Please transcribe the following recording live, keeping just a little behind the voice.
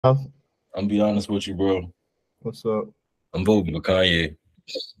I'm be honest with you, bro. What's up? I'm voting for Kanye.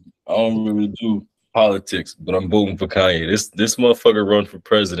 I don't really do politics, but I'm voting for Kanye. This motherfucker run for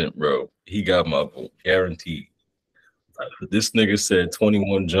president, bro. He got my vote, guaranteed. This nigga said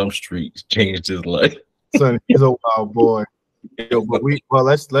 21 Jump Street changed his life. Son, he's a wild boy. Yo, but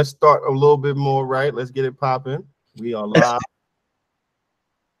let's start a little bit more right. Let's get it popping. We are live.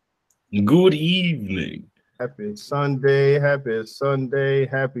 Good evening. Happy Sunday. Happy Sunday.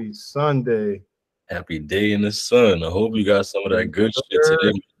 Happy Sunday. Happy day in the sun. I hope you got some of that good shit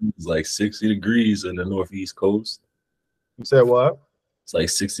today. It's like 60 degrees in the northeast coast. You said what? It's like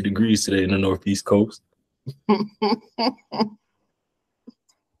 60 degrees today in the northeast coast. One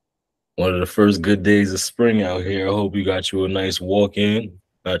of the first good days of spring out here. I hope you got you a nice walk in.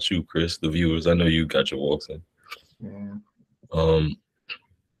 Not you, Chris, the viewers. I know you got your walks in. Yeah.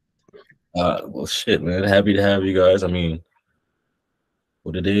 Well, shit, man. Happy to have you guys. I mean,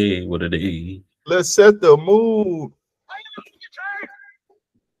 what a day. What a day. Let's set the mood.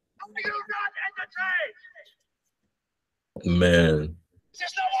 Man.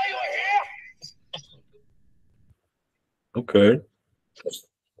 Okay.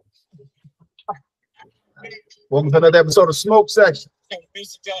 Welcome to another episode of Smoke Section.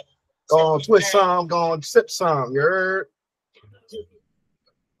 Go on, twist some, go on, sip some. You heard?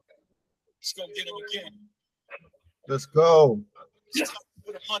 Let's go get him again. Let's go.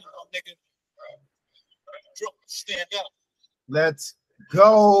 Stand up. Let's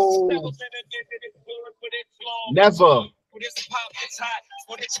go. Never. When this pop is hot,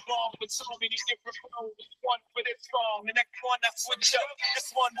 when it's strong with so many different flows. One for this song, the next one I switch up.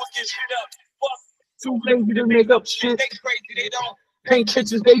 This one will get shit up. Fuck. Too lazy to make up shit. They crazy, they don't paint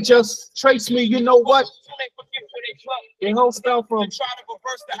pictures, they just trace me. You know what? they forget where they from. Their whole style from. Try to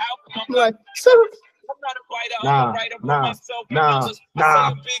reverse the outcome. I'm like, I'm not a writer, I'm a writer for myself. Nah.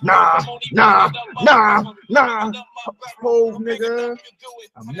 Pose, nigga.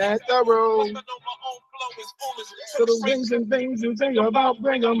 I'm not thorough. So the wings and things you think about,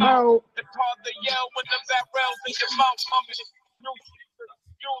 bring them out. It's hard to yell when the barrels in your mouth coming.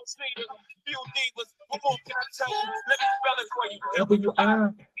 You don't see the few divas. What more can I tell you? Let me spell it for you.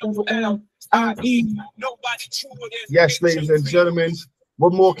 W-I-L-L-I-E. Nobody truer than. Yes, ladies and gentlemen.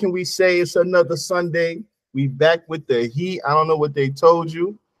 What more can we say? It's another Sunday. We back with the heat. I don't know what they told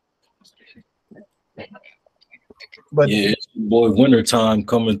you. But yeah, it's your boy Wintertime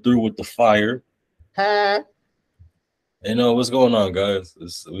coming through with the fire. Huh? You know what's going on, guys?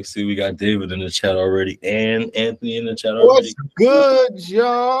 We see we got David in the chat already and Anthony in the chat What's already. good,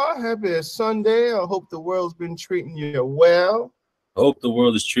 y'all? Happy Sunday. I hope the world's been treating you well. I hope the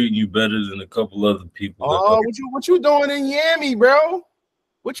world is treating you better than a couple other people. Oh, what you doing in Yami, bro?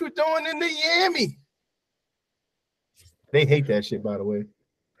 What you doing in the Yami? They hate that shit, by the way.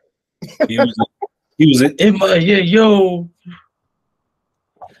 He was in my yo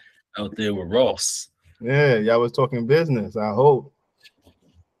out there with Ross. Yeah, y'all was talking business. I hope.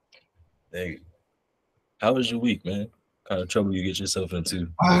 Hey, how was your week, man? What kind of trouble you get yourself into?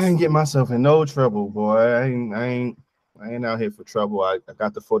 I didn't get myself in no trouble, boy. I ain't out here for trouble. I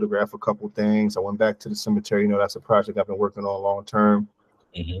got to photograph a couple things. I went back to the cemetery. You know, that's a project I've been working on long term.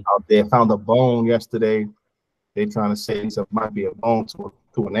 Out there, found a bone yesterday. They trying to say it might be a bone to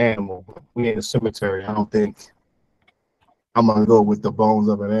an animal, but we in the cemetery. I don't think I'm gonna go with the bones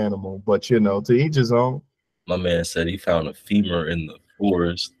of an animal. But you know, to each his own. My man said he found a femur in the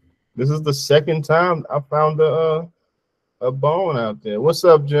forest. This is the second time I found a bone out there. What's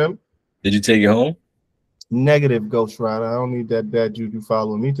up, Jim? Did you take it home? Negative, Ghost Rider. I don't need that bad juju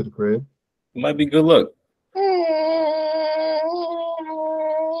following me to the crib. It might be good luck.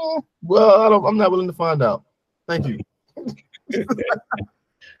 Well, I'm not willing to find out. Thank you.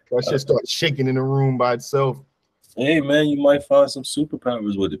 That shit starts shaking in the room by itself. Hey man, you might find some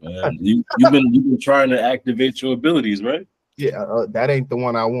superpowers with it, man. You've been trying to activate your abilities, right? Yeah, that ain't the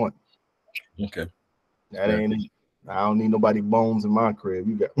one I want. Okay. That ain't it. I don't need nobody bones in my crib.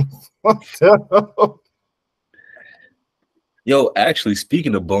 You got Yo, actually,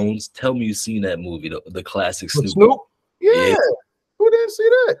 speaking of bones, tell me you seen that movie, the classic Snoop. Snoop? Yeah. Who didn't see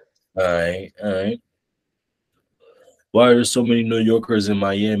that? All right. Why are there so many New Yorkers in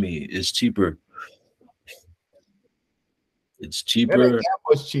Miami? It's cheaper. It's cheaper. That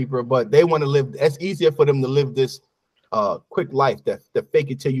much cheaper, but they want to live. It's easier for them to live this quick life, that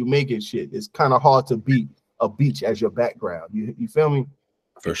fake it till you make it shit. It's kind of hard to beat a beach as your background. You feel me?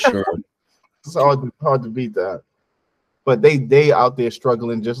 For sure. It's hard to beat that. But they out there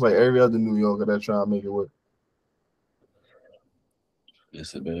struggling just like every other New Yorker that trying to make it work.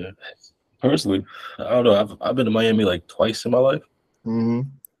 Listen, man. Personally, I don't know. I've been to Miami like twice in my life.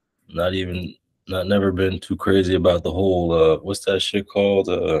 not never been too crazy about the whole what's that shit called?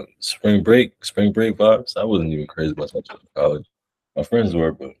 Spring break vibes. I wasn't even crazy about that shit in college. My friends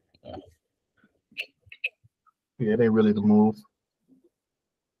were, but yeah, they really the move.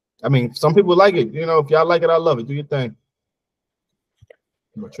 I mean, some people like it. You know, if y'all like it, I love it. Do your thing.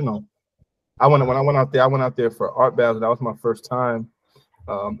 But you know, when I went out there for Art Basel. That was my first time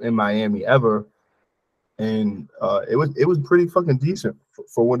in Miami ever, and it was pretty fucking decent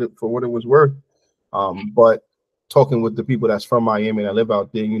for what it was worth. But talking with the people that's from Miami that live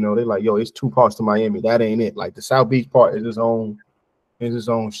out there, you know, they're like, yo, it's two parts to Miami. That ain't it. Like the South Beach part is its own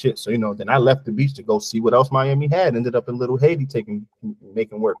shit. So, you know, then I left the beach to go see what else Miami had. Ended up in Little Haiti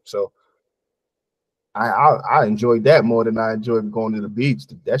making work. So I enjoyed that more than I enjoyed going to the beach.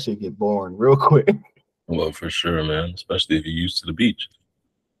 That shit get boring real quick. Well, for sure, man. Especially if you're used to the beach.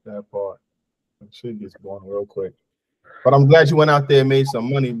 That part. That shit gets boring real quick. But I'm glad you went out there and made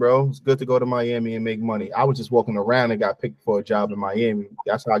some money, bro. It's good to go to Miami and make money. I was just walking around and got picked for a job in Miami.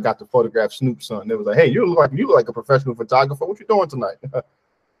 That's how I got to photograph Snoop's son. They was like, hey, you look like a professional photographer. What you doing tonight?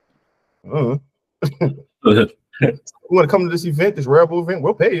 You want to come to this event, this Red Bull event?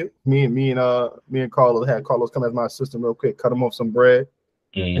 We'll pay you. Me and Carlos had Carlos come as my assistant real quick, cut him off some bread.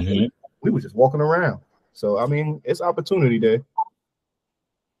 Mm-hmm. We were just walking around. So I mean, it's opportunity there.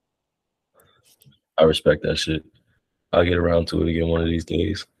 I respect that shit. I'll get around to it again one of these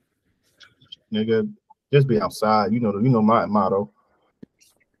days. Nigga, just be outside. You know my motto.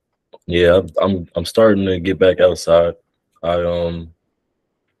 Yeah, I'm starting to get back outside. I'm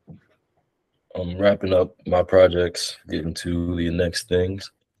wrapping up my projects, getting to the next things.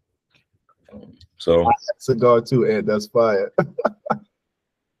 So cigar too, Ant. That's fire.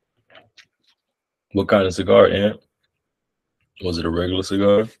 What kind of cigar, Ant? Was it a regular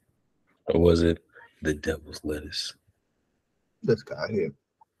cigar, or was it the devil's lettuce? This guy here.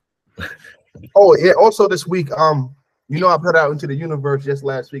 Oh yeah. Also this week, you know, I put out into the universe just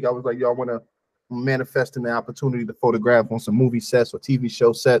last week. I was like, y'all want to manifest in the opportunity to photograph on some movie sets or TV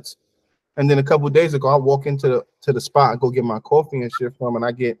show sets. And then a couple of days ago, I walk into the spot and go get my coffee and shit from, and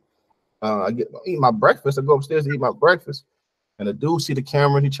I eat my breakfast. I go upstairs to eat my breakfast, and the dude see the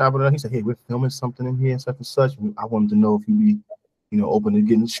camera. He chopping it up. He said, "Hey, we're filming something in here, such and such. I wanted to know if you be, you know, open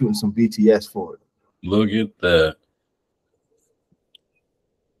to shooting some BTS for it." Look at that.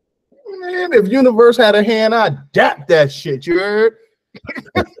 Man, if Universe had a hand, I'd dap that shit. You heard?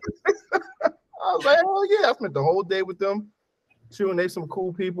 I was like, oh yeah, I spent the whole day with them. Shooting, they some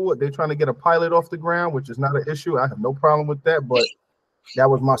cool people. They're trying to get a pilot off the ground, which is not an issue. I have no problem with that. But that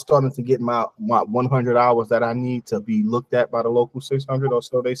was my starting to get my 100 hours that I need to be looked at by the local 600 or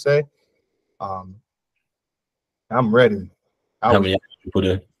so they say. I'm ready. How many hours you put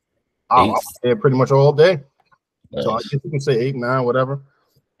in? I was there pretty much all day. Nice. So I guess you can say 8, 9, whatever.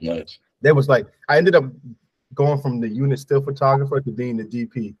 Nice. There was like, I ended up going from the unit still photographer to being the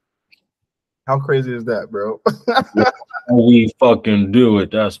DP. How crazy is that, bro? We fucking do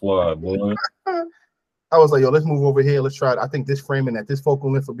it. That's why, boy. I was like, yo, let's move over here. Let's try it. I think this framing at this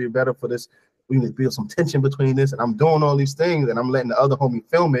focal length will be better for this. We need to build some tension between this. And I'm doing all these things, and I'm letting the other homie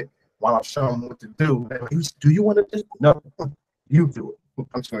film it while I'm showing him what to do. Do you want to do it? No, you do it.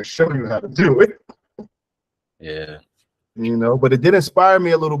 I'm just going to show you how to do it. Yeah. You know, but it did inspire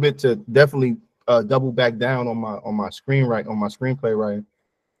me a little bit to definitely double back down on my screenplay writing.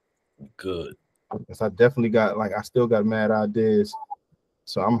 Good. Because I definitely got, like, I still got mad ideas.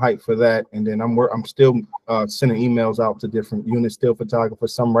 So I'm hyped for that. And then I'm still sending emails out to different unit still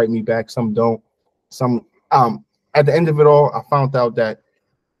photographers. Some write me back, some don't. Some at the end of it all, I found out that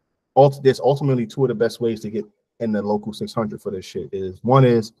there's ultimately two of the best ways to get in the local 600 for this shit. One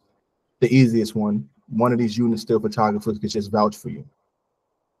is the easiest one. One of these unit still photographers could just vouch for you.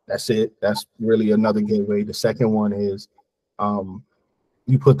 That's it. That's really another gateway. The second one is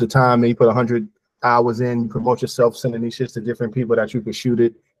you put the time in, you put 100 hours in, you promote yourself, sending these shits to different people that you could shoot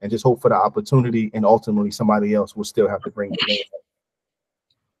it, and just hope for the opportunity, and ultimately somebody else will still have to bring the name.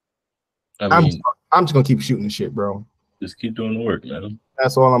 I'm just gonna keep shooting the shit, bro. Just keep doing the work, man.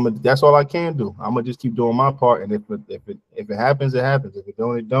 That's all I can do. I'm gonna just keep doing my part, and if it happens, it happens. If it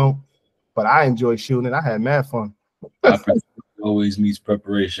don't, it don't. But I enjoy shooting. I had mad fun. Always meets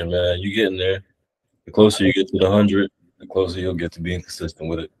preparation, man. You getting there. The closer you get to the 100, the closer you'll get to being consistent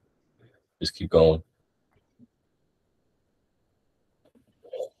with it. Just keep going.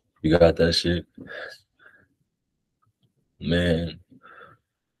 You got that shit. Man,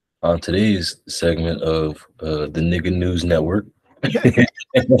 on today's segment of the Nigga News Network,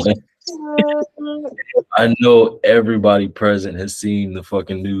 I know everybody present has seen the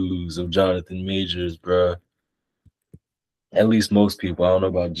fucking news of Jonathan Majors, bruh. At least most people. I don't know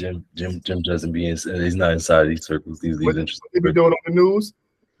about Jim. Jim doesn't be in. He's not inside these circles. These What interesting. they be doing on the news?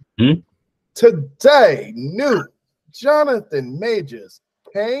 Hmm? Today, new Jonathan Majors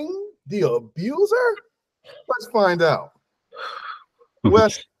paying the abuser? Let's find out.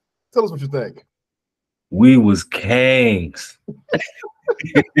 Wes, tell us what you think. We was kangs.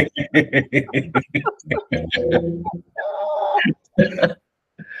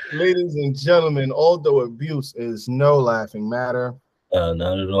 Ladies and gentlemen, although abuse is no laughing matter,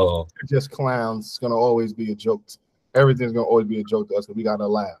 Not at all. they're just clowns. It's gonna always be a joke. Everything's gonna always be a joke to us, but we gotta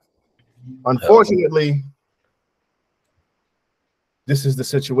laugh. Unfortunately, this is the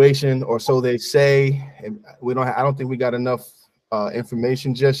situation, or so they say. And we don't. I don't think we got enough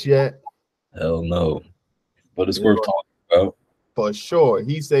information just yet. Hell no. But it's worth talking about. For sure.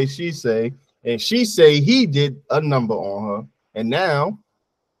 He say, she say, and she say he did a number on her. And now,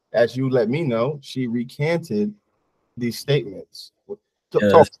 as you let me know, she recanted these statements.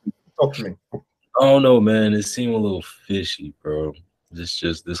 Talk to me. I don't know, man. It seemed a little fishy, bro. It's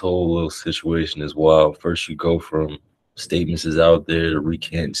just this whole little situation is wild. First, you go from statements is out there to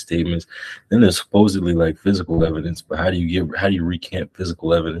recant statements. Then there's supposedly like physical evidence, but how do you recant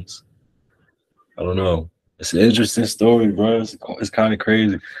physical evidence? I don't know. It's an interesting story, bro. It's kind of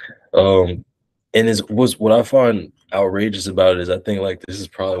crazy. And what I find outrageous about it is I think like this is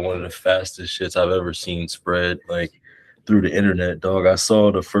probably one of the fastest shits I've ever seen spread like through the internet, dog. I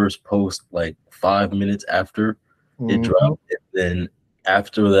saw the first post like 5 minutes after it dropped, and then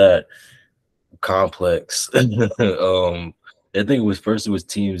after that, Complex. I think it was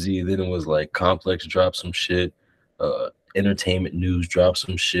TMZ, then it was like Complex dropped some shit, Entertainment News dropped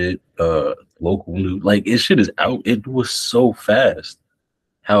some shit, local news, like it shit is out. It was so fast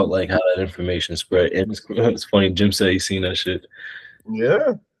how that information spread. And it's funny, Jim said he's seen that shit.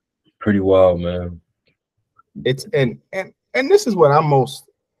 Yeah, pretty wild, man. It's and this is what I'm most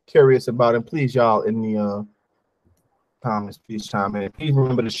curious about. And please, y'all, in the comments, please chime in. Please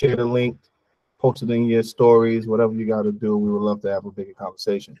remember to share the link, post it in your stories, whatever you got to do. We would love to have a bigger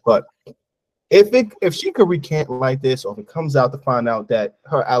conversation. But if she could recant like this, or if it comes out to find out that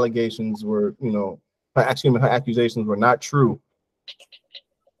her allegations were, her accusations were not true,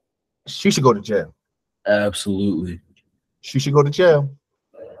 she should go to jail. Absolutely. She should go to jail.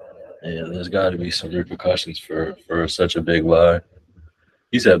 Yeah, there's got to be some repercussions for such a big lie.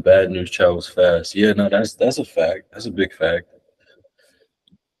 He said bad news travels fast. Yeah, no, that's a fact. That's a big fact.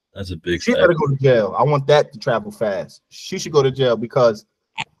 That's a big She fact. better go to jail. I want that to travel fast. She should go to jail because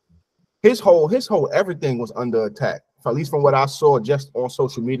his whole everything was under attack. At least from what I saw just on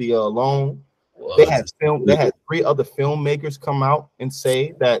social media alone. Well, they had 3 other filmmakers come out and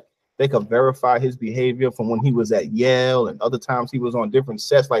say that they could verify his behavior from when he was at Yale and other times he was on different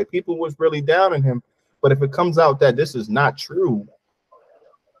sets. Like, people was really down on him. But if it comes out that this is not true,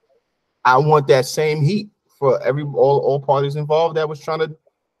 I want that same heat for all parties involved that was trying to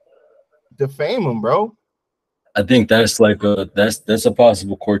defame him, bro. I think that's like that's a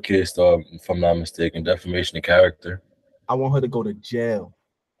possible court case, though, if I'm not mistaken. Defamation of character. I want her to go to jail.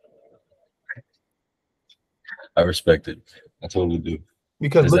 I respect it. I totally do.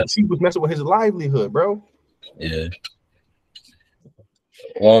 Because look, she was messing with his livelihood, bro. Yeah.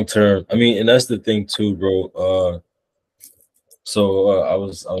 Long term. I mean, and that's the thing too, bro. I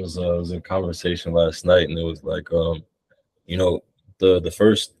was in conversation last night, and it was like, the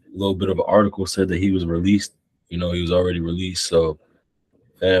first little bit of an article said that he was released. He was already released. So,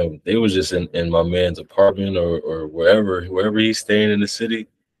 they was just in my man's apartment or wherever he's staying in the city.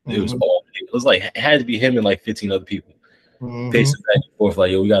 It was like it had to be him and like 15 other people. Pacing back and forth, like,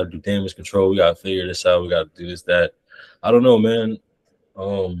 yo, we gotta do damage control, we gotta figure this out, we gotta do this, that. I don't know, man.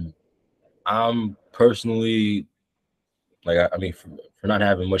 I'm personally like, I mean, for not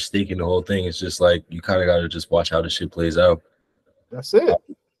having much stake in the whole thing, it's just like you kind of gotta just watch how the shit plays out. That's it.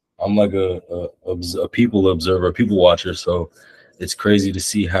 I'm like a people observer, people watcher, so it's crazy to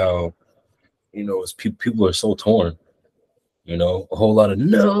see how people are so torn. A whole lot of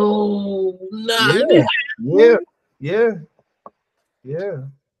yeah.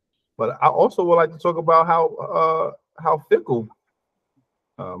 But I also would like to talk about how fickle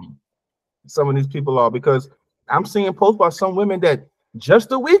some of these people are, because I'm seeing posts by some women that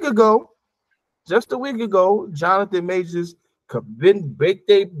just a week ago, Jonathan Majors could bake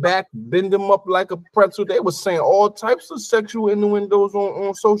their back, bend them up like a pretzel. They were saying all types of sexual innuendos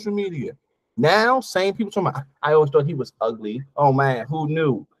on social media. Now, same people talking about, I always thought he was ugly. Oh man, who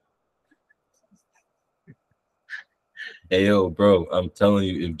knew? Hey, yo, bro, I'm telling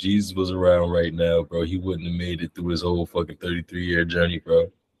you, if Jesus was around right now, bro, he wouldn't have made it through his whole fucking 33-year journey,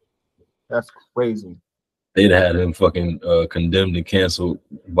 bro. That's crazy. they'd had him fucking condemned and canceled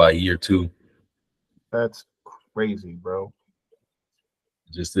by year 2. That's crazy, bro.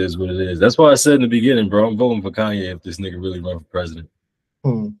 It just is what it is. That's why I said in the beginning, bro. I'm voting for Kanye if this nigga really run for president.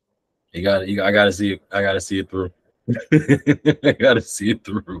 I gotta see it. I gotta see it through. I gotta see it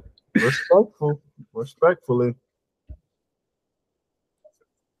through. Respectfully.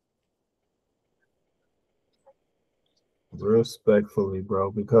 Respectfully,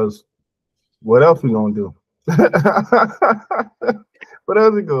 bro. Because what else we gonna do? What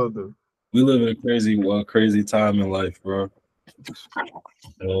else we gonna do? We live in a crazy time in life, bro.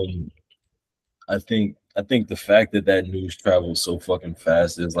 I think the fact that news travels so fucking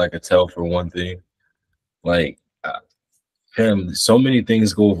fast is like a tell for one thing. Like, so many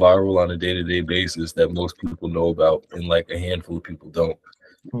things go viral on a day-to-day basis that most people know about, and like a handful of people don't.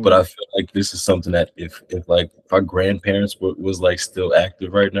 But I feel like this is something that if our grandparents was like still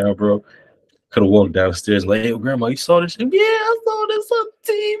active right now, bro, could have walked downstairs like, "Hey, grandma, you saw this shit?" "Yeah, I saw this on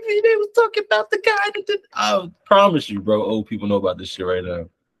TV. They was talking about the guy that did." I promise you, bro, old people know about this shit right now.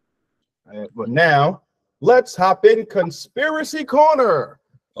 But now, let's hop in Conspiracy Corner.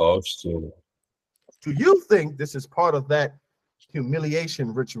 Oh, shit. Do you think this is part of that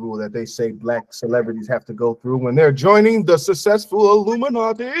humiliation ritual that they say black celebrities have to go through when they're joining the successful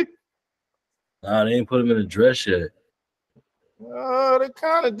Illuminati? Nah, they ain't put him in a dress yet. They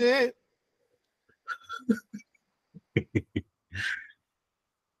kind of did.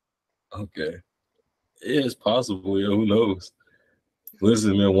 Okay. Yeah, it's possible. Yeah, who knows?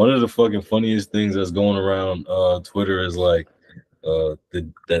 Listen, man, one of the fucking funniest things that's going around Twitter is like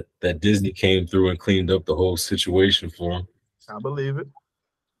that Disney came through and cleaned up the whole situation for him. I believe it.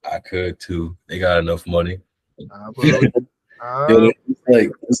 I could too. They got enough money. I believe it.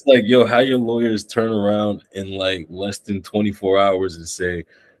 It's like, yo, how your lawyers turn around in like less than 24 hours and say,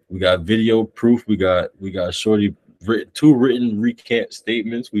 we got video proof, we got Shorty two written recant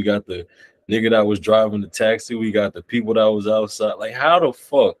statements, we got the nigga that was driving the taxi, we got the people that was outside. Like, how the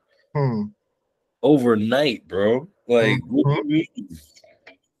fuck overnight, bro? Like, what do you mean?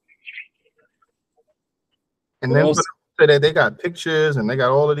 And then say that they got pictures and they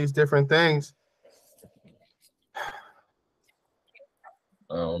got all of these different things.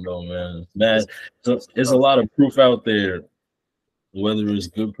 I don't know, man. There's a lot of proof out there, whether it's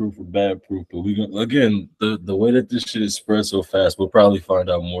good proof or bad proof. But again, the way that this shit is spread so fast, we'll probably find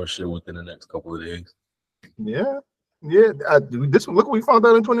out more shit within the next couple of days. Yeah. Look what we found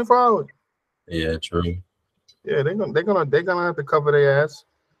out in 24 hours. Yeah, true. Yeah, they're gonna have to cover their ass,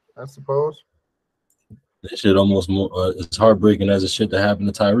 I suppose. That shit almost more. It's heartbreaking as the shit that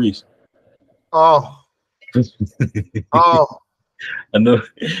happened to Tyrese. Oh. I know.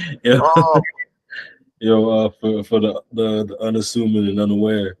 For the unassuming and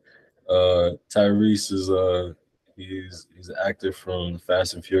unaware, Tyrese is he's an actor from the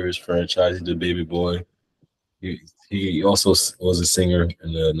Fast and Furious franchise. He did Baby Boy. He also was a singer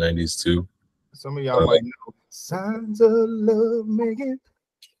in the 90s too. Some of y'all might know Signs of Love Making.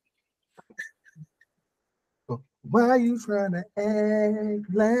 Why you trying to act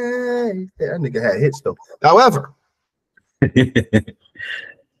like that nigga had hits though? However,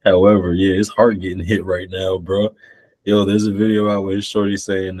 yeah, his heart getting hit right now, bro. Yo, there's a video out with his shorty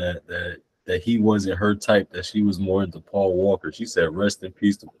saying that he wasn't her type, that she was more into Paul Walker. She said, "Rest in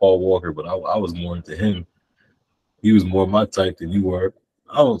peace to Paul Walker," but I was more into him. He was more my type than you were.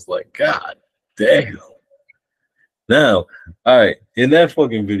 I was like, God damn. Now, all right, in that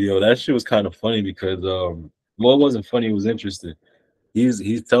fucking video, that shit was kind of funny because well, it wasn't funny, it was interesting.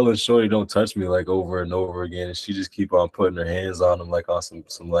 He's telling Shorty don't touch me like over and over again, and she just keep on putting her hands on him like on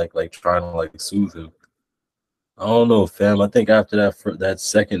some like trying to like soothe him. I don't know, fam. I think after that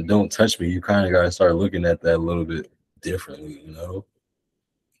second don't touch me, you kind of gotta start looking at that a little bit differently, you know.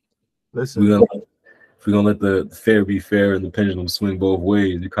 Listen, if we're gonna let the fair be fair and the pendulum swing both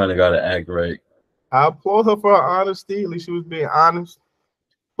ways, you kind of gotta act right. I applaud her for her honesty. At least she was being honest.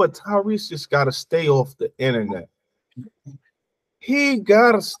 But Tyrese just gotta stay off the internet. He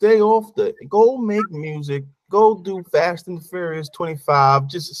gotta stay off go make music, go do Fast and Furious 25.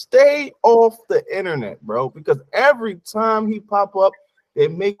 Just stay off the internet, bro. Because every time he pop up, they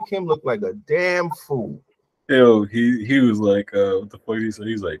make him look like a damn fool. Yo, he was like, what the fuck he said?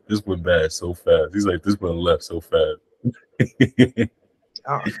 He's like, this went bad so fast. He's like, this went left so fast.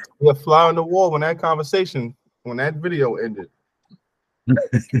 You're fly on the wall when that video ended.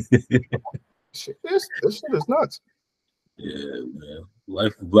 This shit is nuts. Yeah, man.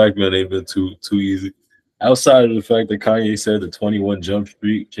 Life of black men ain't been too easy. Outside of the fact that Kanye said the 21 Jump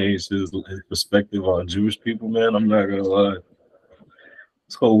Street changed his perspective on Jewish people, man, I'm not gonna lie.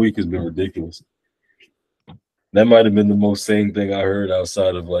 This whole week has been ridiculous. That might have been the most sane thing I heard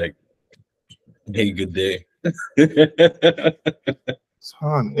outside of like, "Hey, good day."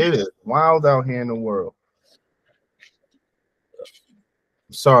 Son, it is wild out here in the world.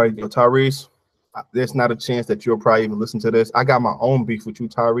 Sorry, Tyrese. There's not a chance that you'll probably even listen to this. I got my own beef with you,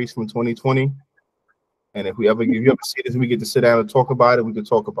 Tyrese, from 2020. And if you ever see this, we get to sit down and talk about it, we can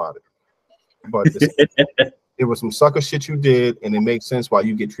talk about it. But it was some sucker shit you did, and it makes sense why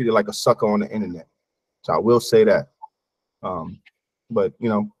you get treated like a sucker on the internet. So I will say that. But you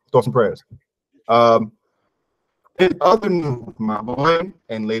know, thoughts and prayers. In other news, my boy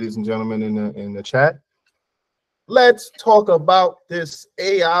and ladies and gentlemen in the chat, let's talk about this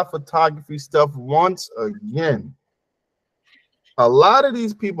AI photography stuff once again. A lot of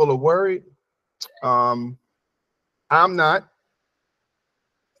these people are worried. I'm not.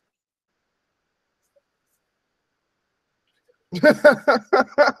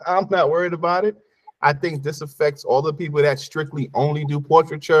 I'm not worried about it. I think this affects all the people that strictly only do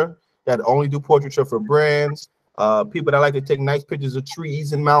portraiture, that only do portraiture for brands, people that like to take nice pictures of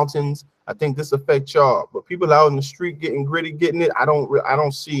trees and mountains. I think this affects y'all. But people out in the street getting gritty, getting it, I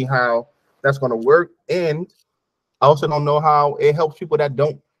don't see how that's gonna work. And I also don't know how it helps people that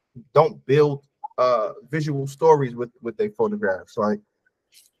don't build visual stories with their photographs. Like,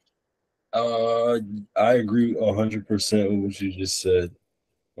 I agree 100% with what you just said.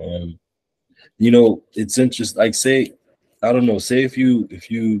 You know, it's interesting. Like, say, I don't know. Say if you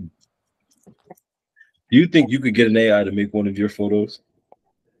do you think you could get an AI to make one of your photos?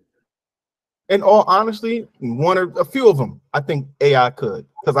 in all honesty, one or a few of them, I think AI could,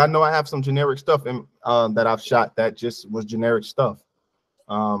 because I know I have some generic stuff in that I've shot that just was generic stuff.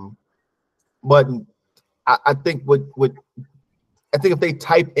 But I think I think if they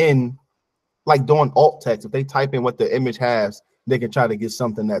type in, like doing alt text, if they type in what the image has, they can try to get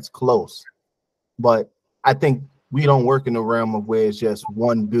something that's close. But I think we don't work in the realm of where it's just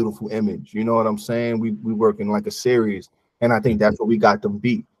one beautiful image. You know what I'm saying? We work in like a series, and I think that's what we got them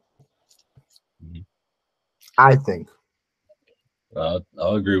beat. I think. I'll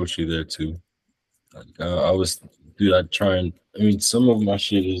agree with you there too. I was, dude. I mean, some of my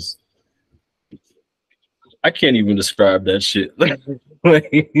shit is. I can't even describe that shit.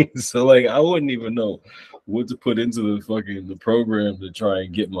 So like, I wouldn't even know what to put into the program to try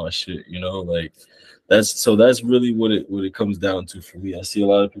and get my shit. You know, like that's really what it comes down to for me. I see a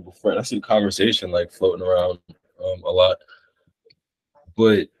lot of people fret. I see the conversation like floating around a lot.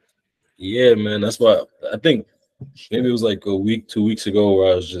 But yeah, man, that's why I think maybe it was like a week, 2 weeks ago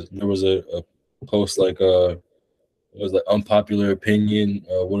where there was a post like it was like unpopular opinion.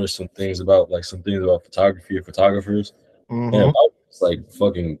 What are some things about photography or photographers? And I was like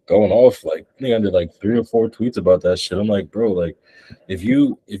fucking going off. Like I think I did like 3 or 4 tweets about that shit. I'm like, bro, like if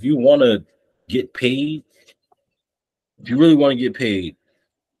you want to get paid, if you really want to get paid,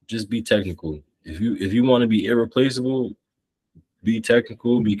 just be technical. If you want to be irreplaceable, be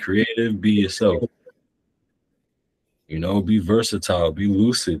technical, be creative, be yourself. You know, be versatile, be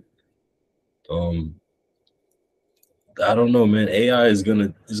lucid. I don't know, man. AI is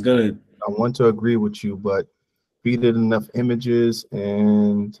gonna. I want to agree with you, but feed it enough images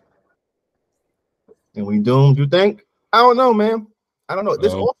and we doomed. You think? I don't know, man. I don't know.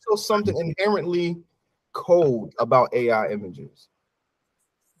 There's also something inherently cold about AI images.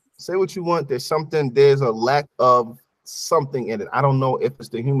 Say what you want. There's a lack of something in it. I don't know if it's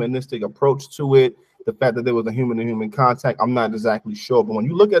the humanistic approach to it, the fact that there was a human to human contact. I'm not exactly sure. But when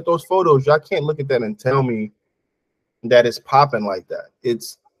you look at those photos, y'all can't look at that and tell me that it's popping like that.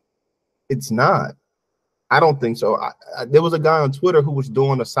 It's not. I don't think so. There was a guy on Twitter who was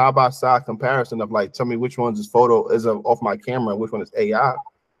doing a side-by-side comparison of like, tell me which one's this photo is off my camera and which one is AI.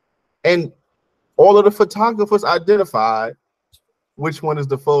 And all of the photographers identified which one is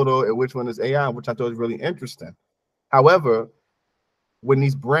the photo and which one is AI, which I thought was really interesting. However, when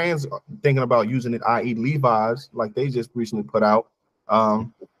these brands are thinking about using it, i.e. Levi's, like they just recently put out,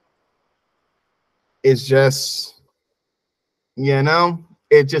 it's just, you know,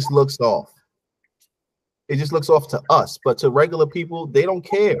 it just looks off. It just looks off to us, but to regular people, they don't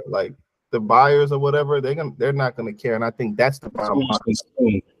care. Like the buyers or whatever, they're not gonna care. And I think that's the problem.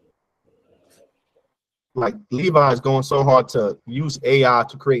 Like Levi's going so hard to use AI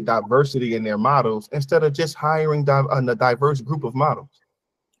to create diversity in their models instead of just hiring a diverse group of models.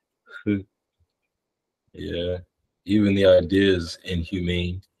 Yeah, even the idea is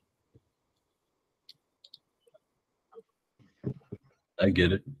inhumane. I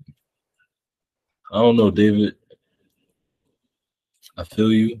get it. I don't know, David. I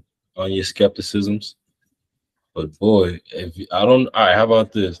feel you on your skepticisms, but boy, if I don't, all right, how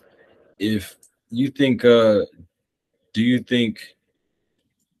about this? If you think do you think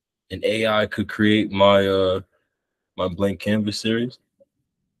an AI could create my my blank canvas series?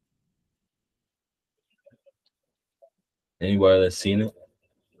 Anybody that's seen it?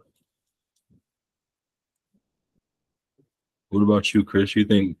 What about you, Chris? You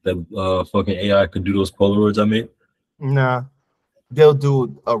think that fucking AI could do those Polaroids I made? Nah, they'll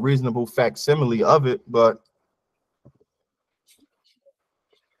do a reasonable facsimile of it, but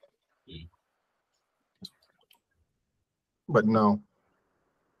no.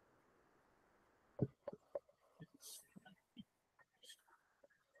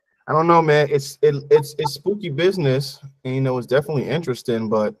 I don't know, man. It's spooky business, and you know it's definitely interesting,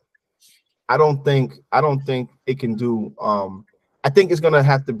 but I don't think it can do. I think it's gonna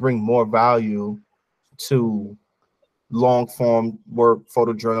have to bring more value to long form work,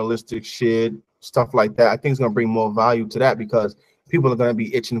 photojournalistic shit, stuff like that. I think it's gonna bring more value to that because people are gonna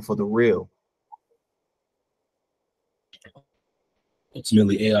be itching for the real.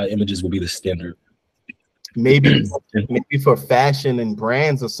 Ultimately, AI images will be the standard. Maybe for fashion and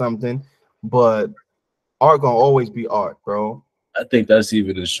brands or something, but art gonna always be art, bro. I think that's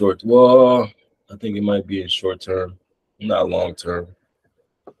even in short. Well, I think it might be in short term, not long term.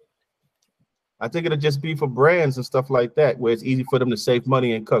 I think it'll just be for brands and stuff like that, where it's easy for them to save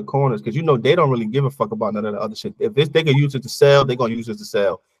money and cut corners, because you know they don't really give a fuck about none of the other shit. If they can use it to sell, they're gonna use it to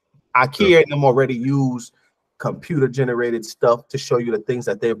sell. IKEA and them already use computer generated stuff to show you the things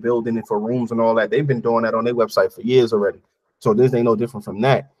that they're building and for rooms and all that. They've been doing that on their website for years already. So this ain't no different from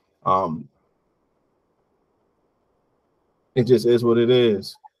that. It just is what it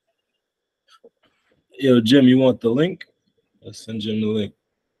is. Yo, Jim, you want the link? Let's send Jim the link.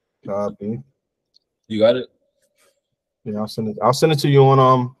 Copy. You got it? Yeah, I'll send it. I'll send it to you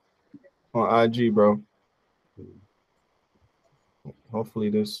on IG, bro. Hopefully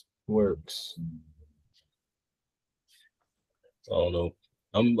this works. I don't know.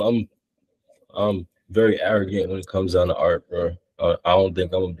 I'm very arrogant when it comes down to art, bro. I don't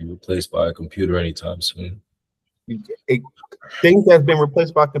think I'm gonna be replaced by a computer anytime soon. Things that's been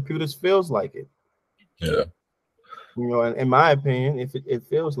replaced by computers feels like it. Yeah. You know, in my opinion, if it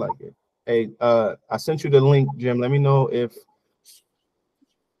feels like it. Hey, I sent you the link, Jim. Let me know if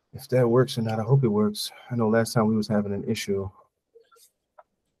that works or not. I hope it works. I know last time we was having an issue.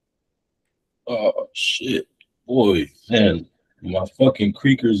 Oh shit, boy, man, my fucking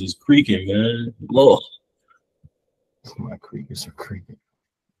creakers is creaking, man. Look, my creakers are creaking.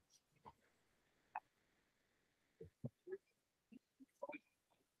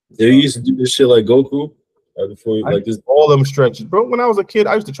 They used to do this shit like Goku. Before you, like this, all them stretches, bro. When I was a kid,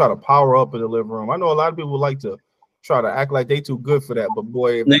 I used to try to power up in the living room. I know a lot of people like to try to act like they too good for that, but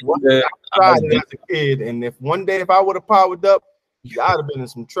boy, I tried it as a kid, and if one day if I would have powered up, I'd have been in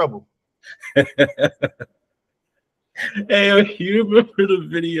some trouble. Hey, you remember the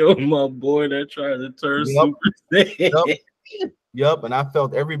video of my boy that tried to turn Super Saiyan? Yep, and I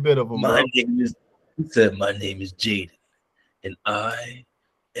felt every bit of them. He said, "My name is Jaden, and I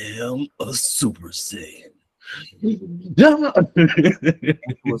am a Super Saiyan." He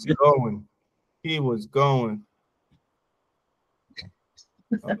was going. He was going.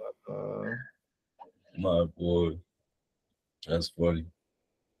 My boy, that's funny.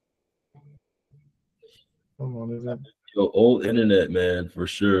 Come on, is that? Yo, old internet, man, for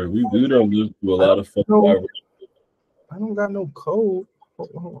sure. We don't live through a lot of fun. I don't got no code.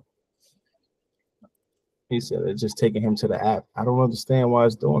 Hold on. He said it's just taking him to the app. I don't understand why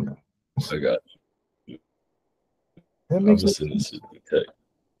it's doing that. I got you. That makes sense.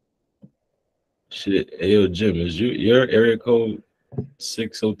 Shit, hey, yo, Jim, is your area code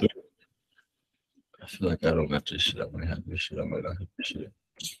 603? I feel like I don't got this shit. I might have this shit. I might not have this shit.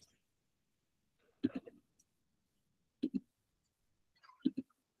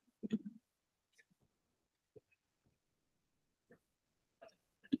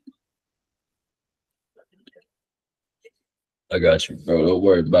 I got you, bro. Don't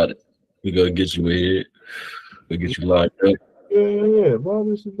worry about it. We gonna get you in. We'll get you lined up. Yeah. Why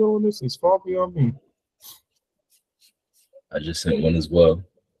is he doing this? He's far beyond me. I just sent one as well.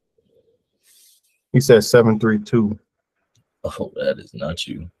 He said 732. Oh, that is not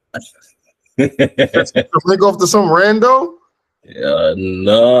you. Link off to some rando? Yeah,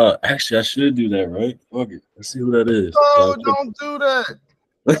 no. Actually, I should do that, right? Fuck it. Let's see who that is. Oh, don't do that.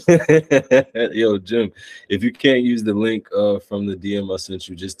 Yo, Jim, if you can't use the link from the DM I sent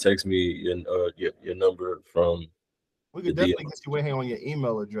you, just text me your number from. We could definitely get you in here on your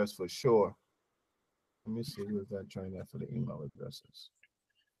email address for sure. Let me see who's that trying that for the email addresses.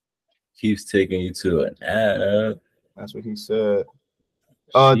 Keeps taking you to an app. That's what he said.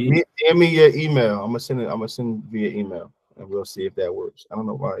 DM me your email. I'm gonna send it. I'm gonna send via email, and we'll see if that works. I don't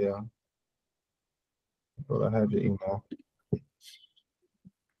know why, yeah. But I have your email.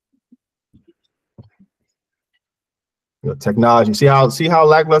 Your technology. See how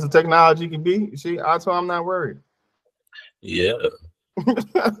lackluster technology can be. You see, that's why I'm not worried. Yeah.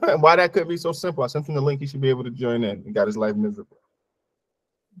 Why that could be so simple. I sent him the link. He should be able to join in. He got his life miserable.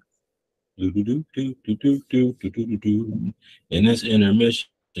 In this intermission,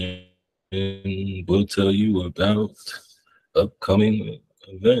 we'll tell you about upcoming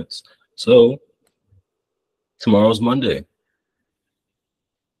events. So tomorrow's Monday.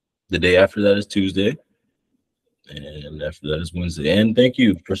 The day after that is Tuesday. And after that is Wednesday. And thank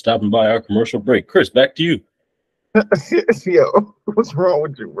you for stopping by our commercial break. Chris, back to you. Yo, what's wrong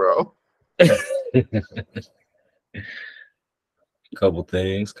with you, bro? Couple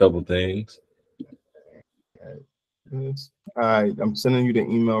things. All right, I'm sending you the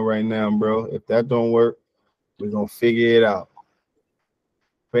email right now, bro. If that don't work, we're gonna figure it out.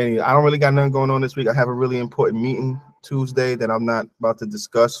 But anyway, I don't really got nothing going on this week. I have a really important meeting Tuesday that I'm not about to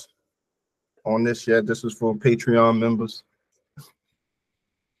discuss on this yet. This is for Patreon members.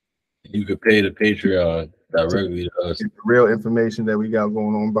 You could pay the Patreon directly to us. The real information that we got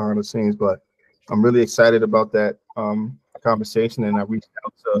going on behind the scenes, but I'm really excited about that conversation. And I reached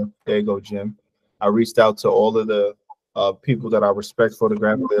out to, there you go, Jim. I reached out to all of the people that I respect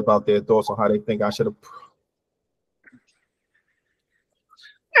photographically about their thoughts on how they think I should have.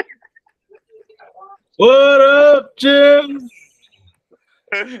 What up, Jim?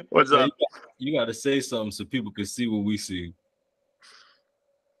 What's up? You got to say something so people can see what we see.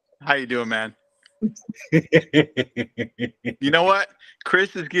 How you doing, man? You know what?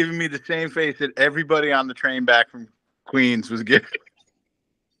 Chris is giving me the same face that everybody on the train back from Queens was giving.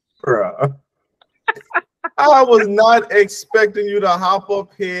 Bruh. I was not expecting you to hop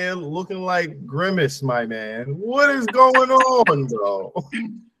up here looking like Grimace, my man. What is going on, bro?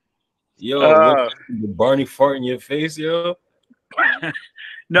 Yo, Barney fart in your face, yo?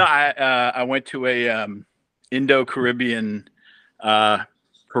 No, I went to a Indo-Caribbean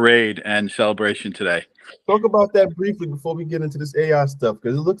parade and celebration today. Talk about that briefly before we get into this AI stuff,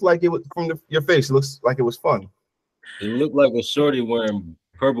 because it looked like it was from your face. It looks like it was fun. It looked like a shorty wearing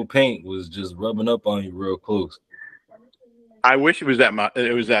purple paint was just rubbing up on you real close. I wish it was that much.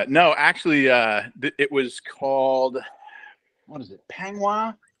 It was that. No, actually, it was called, what is it?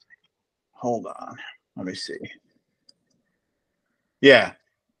 Pangwa? Hold on. Let me see. Yeah,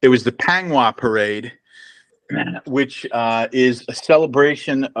 it was the Pangwa Parade, which is a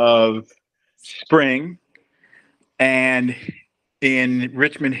celebration of spring. And in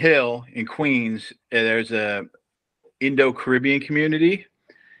Richmond Hill in Queens, there's a Indo-Caribbean community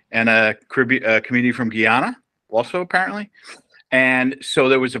and a community from Guyana also, apparently. And so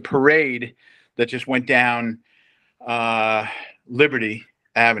there was a parade that just went down Liberty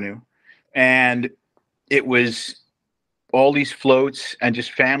Avenue. And it was all these floats, and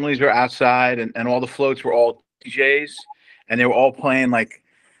just families were outside, and all the floats were all DJs, and they were all playing like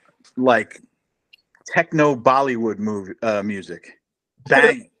techno Bollywood music.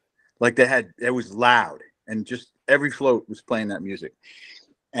 Bang. Like it was loud, and just every float was playing that music.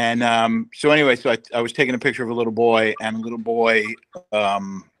 And so anyway, so I was taking a picture of a little boy, and a little boy,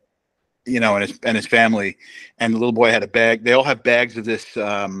 you know, and his family, and the little boy had a bag. They all have bags of this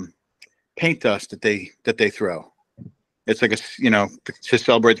paint dust that they throw. It's like to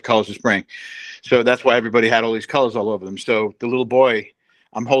celebrate the colors of spring. So that's why everybody had all these colors all over them. So the little boy,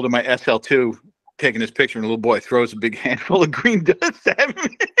 I'm holding my SL2, taking this picture, and the little boy throws a big handful of green dust at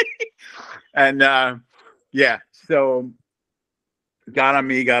me. And yeah, so got on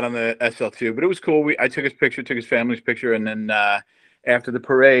me, got on the SL2, but it was cool. I took his picture, took his family's picture, and then after the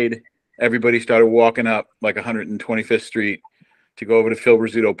parade, everybody started walking up like 125th Street to go over to Phil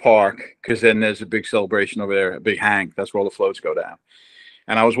Rizzuto Park, because then there's a big celebration over there, a big hang. That's where all the floats go down.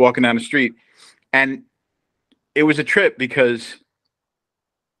 And I was walking down the street, and it was a trip because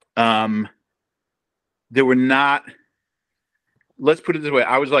there were not, let's put it this way,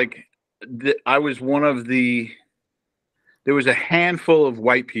 I was like, there was a handful of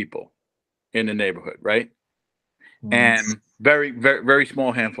white people in the neighborhood, right? Mm-hmm. And very, very, very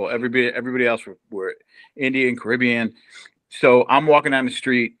small handful. Everybody else were Indian, Caribbean. So I'm walking down the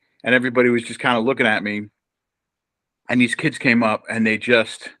street, and everybody was just kind of looking at me. And these kids came up, and they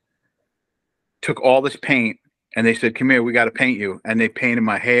just took all this paint, and they said, "Come here, we got to paint you." And they painted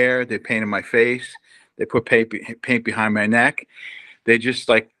my hair, they painted my face, they put paint behind my neck. They just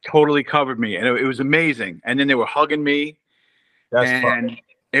like totally covered me, and it was amazing. And then they were hugging me. That's fun.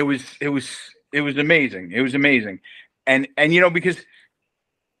 It was amazing. It was amazing. And you know, because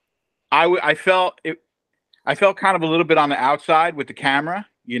I felt it. I felt kind of a little bit on the outside with the camera,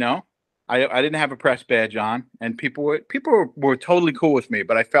 you know. I didn't have a press badge on, and people were totally cool with me,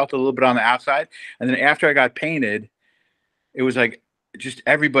 but I felt a little bit on the outside. And then after I got painted, it was like just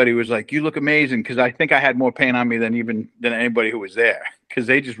everybody was like, "You look amazing," because I think I had more paint on me than anybody who was there, because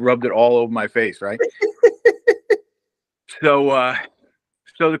they just rubbed it all over my face, right? So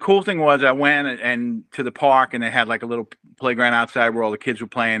so the cool thing was I went and to the park, and they had like a little playground outside where all the kids were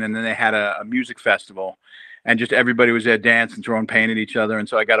playing, and then they had a music festival, and just everybody was there dancing, throwing paint at each other, and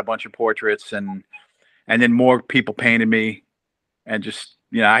so I got a bunch of portraits, and then more people painted me, and just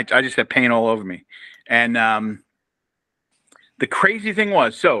I just had paint all over me, and the crazy thing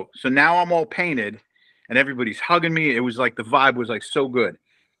was so now I'm all painted, and everybody's hugging me. It was like the vibe was like so good.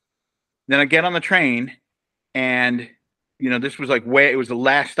 Then I get on the train, and this was like it was the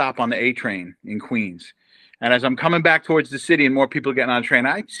last stop on the A train in Queens. And as I'm coming back towards the city and more people are getting on the train,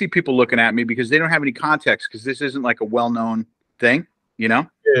 I see people looking at me because they don't have any context, because this isn't like a well-known thing, Yeah,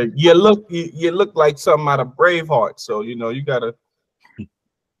 you look like something out of Braveheart, so you gotta.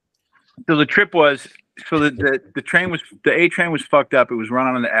 So the trip was the train was the A train was fucked up. It was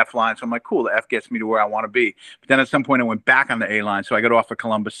running on the F line, so I'm like, cool, the F gets me to where I want to be. But then at some point, I went back on the A line, so I got off of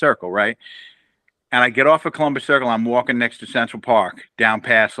Columbus Circle, right? And I get off of Columbus Circle. I'm walking next to Central Park, down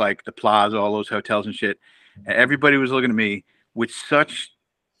past like the Plaza, all those hotels and shit. And everybody was looking at me with such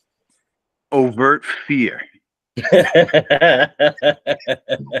overt fear.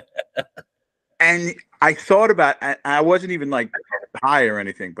 And I thought about, I wasn't even like high or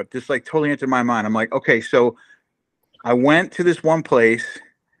anything, but this like totally entered my mind. I'm like, okay, so I went to this one place.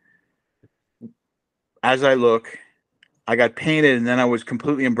 As I look, I got painted, and then I was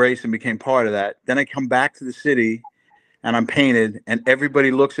completely embraced and became part of that. Then I come back to the city, and I'm painted, and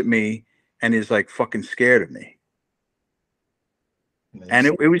everybody looks at me and is like fucking scared of me. Nice. And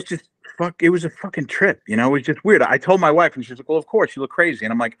it was just it was a fucking trip, It was just weird. I told my wife, and she's like, "Well, of course, you look crazy."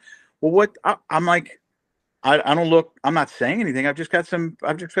 And I'm like, "Well, what?" I'm like, I don't look. I'm not saying anything. I've just got some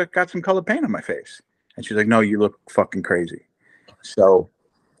colored paint on my face. And she's like, "No, you look fucking crazy." So,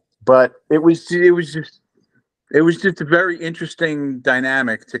 but it was just a very interesting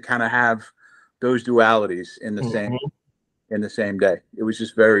dynamic to kind of have those dualities in the same day. It was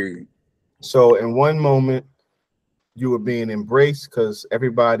just very. So in one moment, you were being embraced because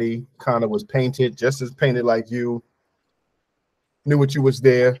everybody kind of was painted, just as painted like you, knew what you was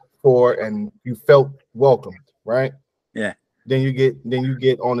there for, and you felt welcomed, right? Yeah. Then you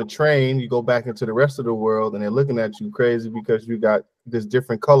get on the train, you go back into the rest of the world, and they're looking at you crazy because you got this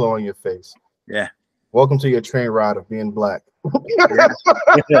different color on your face. Yeah. Welcome to your train ride of being black. Yeah.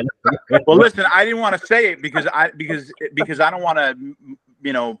 Well, listen, I didn't want to say it because I don't want to,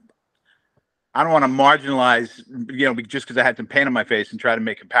 I don't want to marginalize, just because I had some paint on my face and try to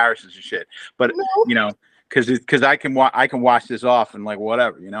make comparisons and shit. But because I can wash this off and like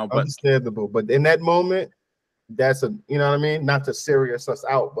whatever, But understandable. But in that moment, that's what I mean. Not to serious us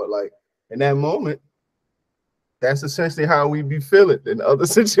out, but like in that moment, that's essentially how we be feeling in other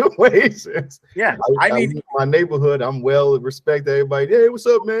situations. Yeah, I mean, in my neighborhood, I'm well respect everybody. Hey, what's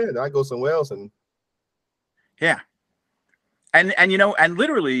up, man? I go somewhere else, and yeah, and and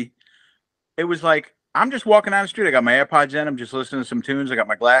literally, it was like I'm just walking down the street. I got my AirPods in. I'm just listening to some tunes. I got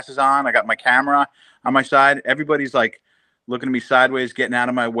my glasses on. I got my camera on my side. Everybody's like looking at me sideways, getting out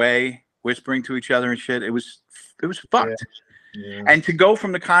of my way, whispering to each other and shit. It was fucked. Yeah. And to go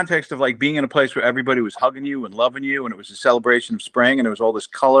from the context of like being in a place where everybody was hugging you and loving you, and it was a celebration of spring, and there was all this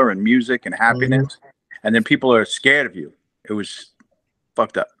color and music and happiness, and then people are scared of you. It was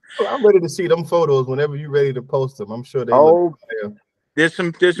fucked up. Well, I'm ready to see them photos whenever you're ready to post them. I'm sure they. There's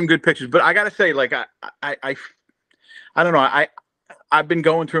some good pictures, but I gotta say, like I don't know. I've been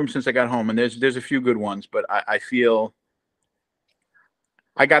going through them since I got home, and there's a few good ones, but I feel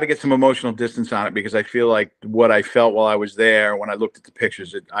I got to get some emotional distance on it, because I feel like what I felt while I was there, when I looked at the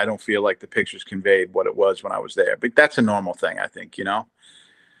pictures, I don't feel like the pictures conveyed what it was when I was there. But that's a normal thing, I think,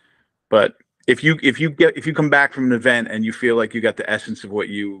 But if you come back from an event and you feel like you got the essence of what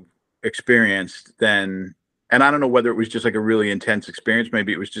you experienced, then, and I don't know whether it was just like a really intense experience,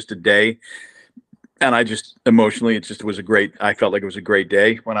 maybe it was just a day, and I just emotionally, I felt like it was a great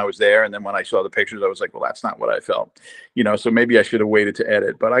day when I was there. And then when I saw the pictures, I was like, well, that's not what I felt, so maybe I should have waited to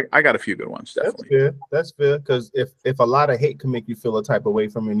edit, but I got a few good ones. Definitely. That's fair. Because if a lot of hate can make you feel a type of way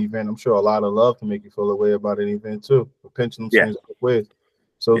from an event, I'm sure a lot of love can make you feel a way about an event too. The pendulum swings both ways.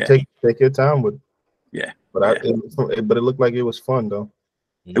 So take your time with it. Yeah. But but it looked like it was fun though.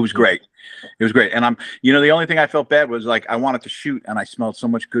 It was great. It was great. And the only thing I felt bad was like, I wanted to shoot and I smelled so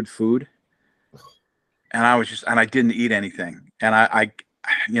much good food. And I didn't eat anything. And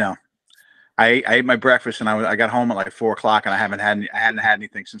I ate my breakfast and I got home at like 4 o'clock and I hadn't had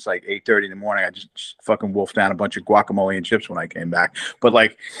anything since like 8:30 in the morning. I just fucking wolfed down a bunch of guacamole and chips when I came back. But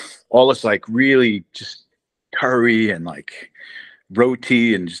like all this like really just curry and like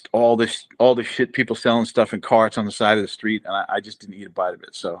roti and just all this shit, people selling stuff in carts on the side of the street, and I just didn't eat a bite of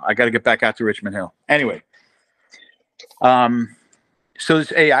it. So I got to get back out to Richmond Hill. Anyway, so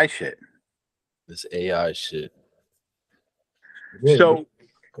this AI shit. This AI shit. Yeah, So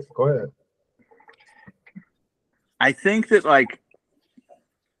go ahead. I think that like,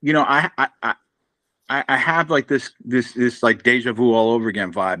 you know, I have like this like deja vu all over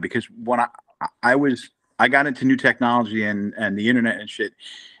again vibe, because when I got into new technology and the internet and shit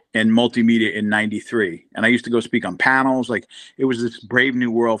and multimedia in '93, and I used to go speak on panels. Like it was this brave new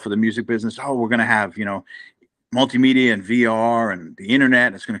world for the music business. Oh, we're gonna have, you know, multimedia and VR and the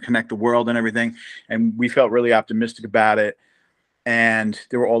internet. It's gonna connect the world and everything. And we felt really optimistic about it. And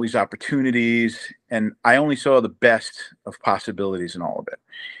there were all these opportunities, and I only saw the best of possibilities in all of it.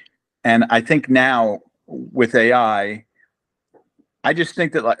 And I think now with AI, I just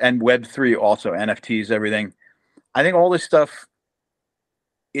think that, and Web3 also, NFTs, everything, I think all this stuff,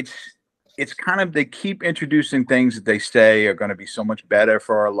 it's kind of, they keep introducing things that they say are going to be so much better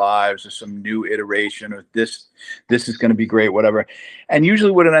for our lives, or some new iteration, or this is going to be great, whatever. And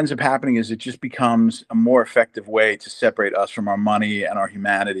usually what it ends up happening is it just becomes a more effective way to separate us from our money and our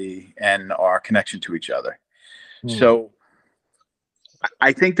humanity and our connection to each other. So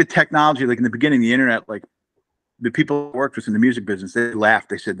I think the technology, like in the beginning, the internet, like the people who worked with in the music business, they laughed.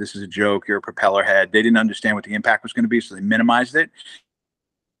 They said, this is a joke. You're a propeller head. They didn't understand what the impact was going to be, so they minimized it.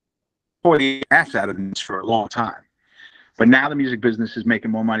 For the ass out of this for a long time. But now the music business is making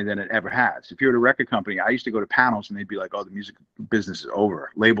more money than it ever has. If you're at a record company, I used to go to panels and they'd be like, oh, the music business is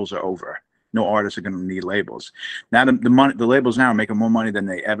over. Labels are over. No artists are going to need labels. Now the labels now are making more money than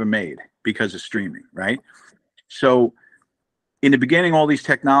they ever made because of streaming, right? So in the beginning, all these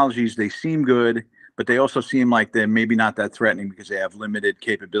technologies, they seem good, but they also seem like they're maybe not that threatening because they have limited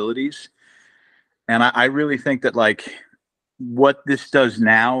capabilities. And I really think that like what this does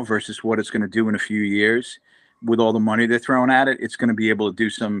now versus what it's going to do in a few years, with all the money they're throwing at it, it's going to be able to do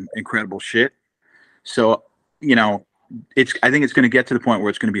some incredible shit. So, you know, I think it's going to get to the point where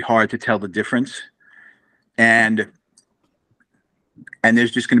it's going to be hard to tell the difference. And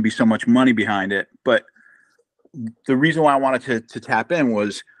there's just going to be so much money behind it. But the reason why I wanted to tap in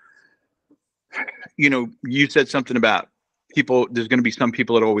was, you know, you said something about people, there's going to be some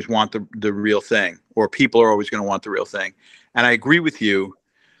people that always want the real thing, or people are always going to want the real thing. And I agree with you,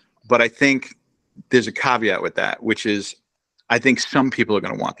 but I think there's a caveat with that, which is I think some people are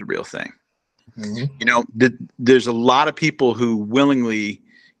going to want the real thing. You know, there's a lot of people who willingly,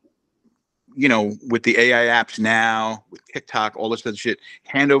 you know, with the AI apps now, with TikTok, all this other shit,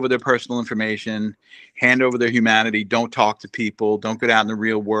 hand over their personal information, hand over their humanity, don't talk to people, don't get out in the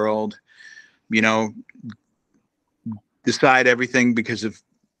real world, you know, decide everything because of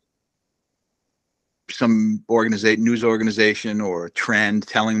some news organization or a trend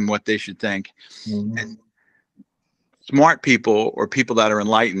telling them what they should think. And smart people, or people that are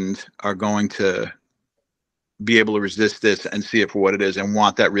enlightened, are going to be able to resist this and see it for what it is and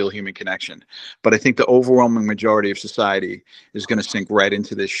want that real human connection. But I think the overwhelming majority of society is going to sink right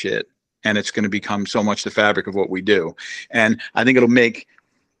into this shit, and it's going to become so much the fabric of what we do. And I think it'll make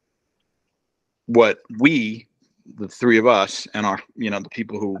what we, the three of us, and our, you know, the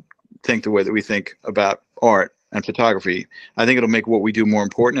people who think the way that we think about art and photography, I think it'll make what we do more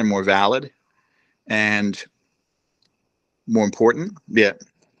important and more valid and more important. Yeah.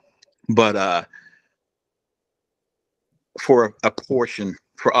 But for a portion,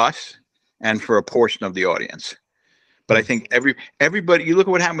 for us and for a portion of the audience. But I think everybody, you look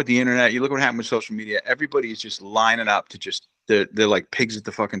at what happened with the internet, you look at what happened with social media, everybody is just lining up to just, they're like pigs at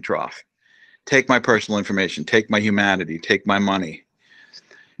the fucking trough. Take my personal information, take my humanity, take my money.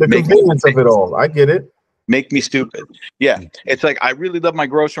 The convenience of it all. I get it. Make me stupid. Yeah. It's like, I really love my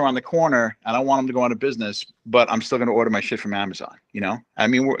grocer on the corner and I want him to go out of business, but I'm still going to order my shit from Amazon. You know, I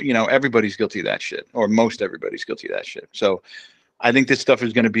mean, you know, everybody's guilty of that shit, or most everybody's guilty of that shit. So I think this stuff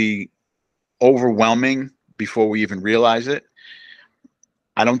is going to be overwhelming before we even realize it.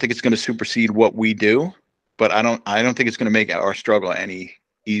 I don't think it's going to supersede what we do, but I don't think it's going to make our struggle any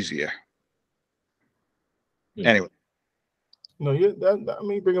easier. Anyway. No, I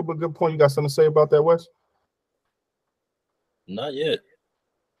mean, bring up a good point. You got something to say about that, Wes? Not yet.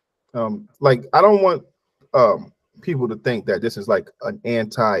 Like, I don't want people to think that this is like an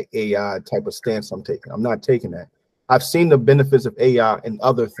anti-AI type of stance I'm taking. I'm not taking that. I've seen the benefits of AI in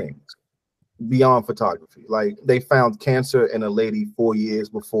other things beyond photography. Like, they found cancer in a lady 4 years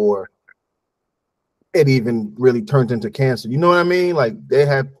before it even really turns into cancer. You know what I mean? Like they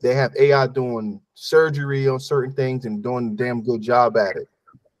have AI doing surgery on certain things and doing a damn good job at it.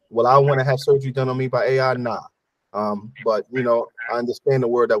 Well, I want to have surgery done on me by AI, nah. But you know, I understand the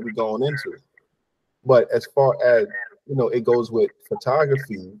word that we're going into. But as far as you know, it goes with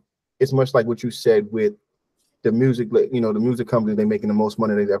photography. It's much like what you said with the music. You know, the music company, they're making the most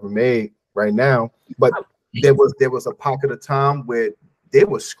money they've ever made right now. But there was a pocket of time where they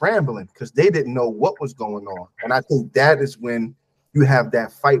were scrambling because they didn't know what was going on. And I think that is when you have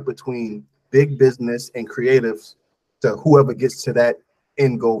that fight between big business and creatives to whoever gets to that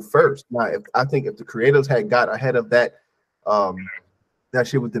end goal first. Now, I think if the creatives had got ahead of that, that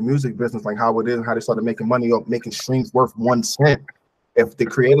shit with the music business, like how it is, how they started making money or making streams worth 1 cent. If the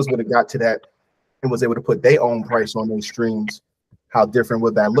creators would have got to that and was able to put their own price on those streams, how different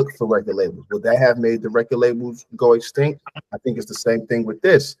would that look for record labels? Would that have made the record labels go extinct? I think it's the same thing with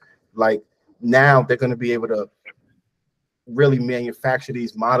this. Like now they're going to be able to really manufacture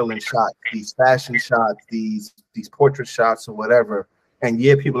these modeling shots, these fashion shots, these portrait shots or whatever. And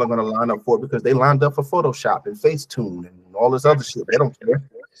yeah, people are going to line up for it because they lined up for Photoshop and Facetune and all this other shit. They don't care.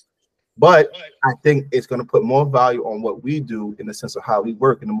 But I think it's going to put more value on what we do in the sense of how we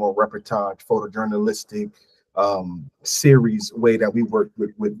work in a more reportage, photojournalistic, series way that we work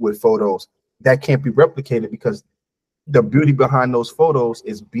with photos. That can't be replicated because the beauty behind those photos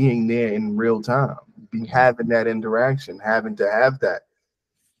is being there in real time, having that interaction, having to have that.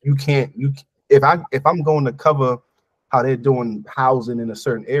 If I'm going to cover how they're doing housing in a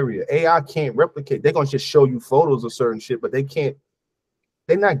certain area, AI can't replicate. They're gonna just show you photos of certain shit, but they're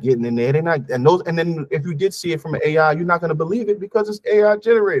not getting in there. And then if you did see it from an AI, you're not gonna believe it because it's AI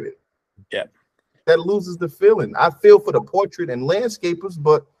generated. Yeah. That loses the feeling. I feel for the portrait and landscapers,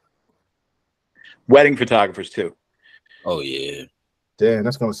 but wedding photographers too. Oh yeah. Damn,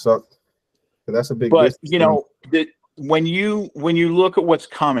 that's gonna suck. That's a big But you know, when you look at what's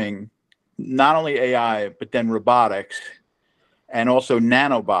coming, not only AI, but then robotics and also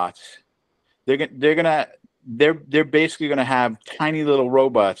nanobots, they're basically gonna have tiny little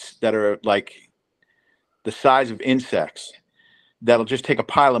robots that are like the size of insects that'll just take a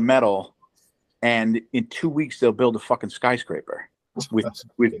pile of metal and in 2 weeks they'll build a fucking skyscraper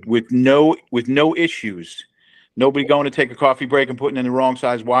with no issues. Nobody going to take a coffee break and putting in the wrong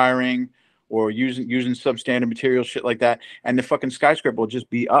size wiring or using substandard materials, shit like that, and the fucking skyscraper will just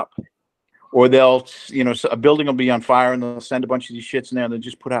be up. Or they'll, you know, a building will be on fire and they'll send a bunch of these shits in there and they'll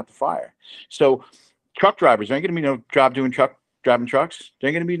just put out the fire. So truck drivers, there ain't gonna be no job driving trucks. There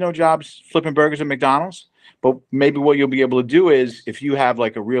ain't gonna be no jobs flipping burgers at McDonald's. But maybe what you'll be able to do is if you have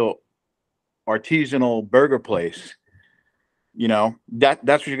like a real artisanal burger place, you know, that's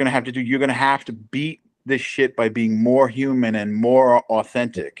what you're gonna have to do. You're gonna have to beat this shit by being more human and more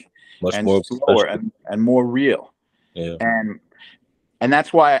authentic, much and more slower and more real. Yeah. And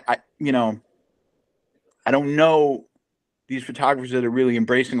that's why I don't know these photographers that are really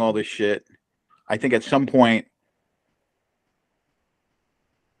embracing all this shit. I think at some point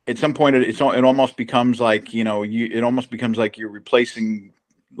it almost becomes like, you know, it almost becomes like you're replacing,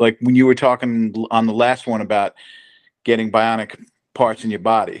 like when you were talking on the last one about getting bionic parts in your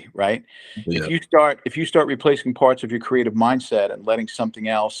body, right? Yeah. If you start replacing parts of your creative mindset and letting something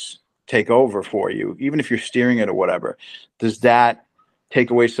else take over for you, even if you're steering it or whatever, does that take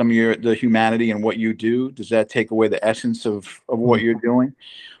away some of the humanity and what you do? Does that take away the essence of what you're doing?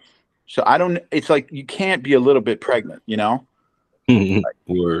 So it's like you can't be a little bit pregnant, you know?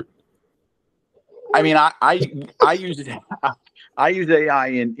 Word. I mean, I use AI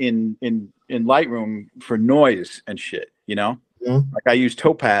in Lightroom for noise and shit, you know? Mm-hmm. Like I use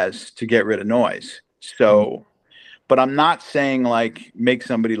Topaz to get rid of noise. So, but I'm not saying like make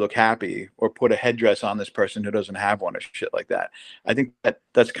somebody look happy or put a headdress on this person who doesn't have one or shit like that. I think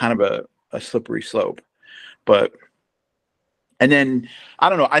that's kind of a slippery slope. But, and then I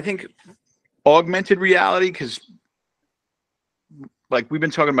don't know, I think augmented reality, because like we've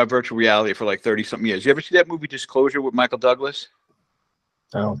been talking about virtual reality for like 30 something years. You ever see that movie Disclosure with Michael Douglas?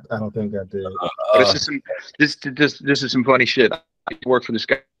 I don't think I did. This is some funny shit. I worked for this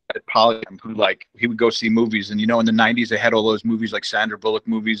guy at Polygram who like he would go see movies, and you know in the 90s they had all those movies like Sandra Bullock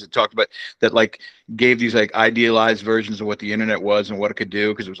movies that talked about that, like gave these like idealized versions of what the internet was and what it could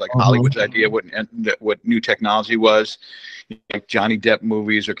do, because it was like Hollywood's idea what new technology was, like Johnny Depp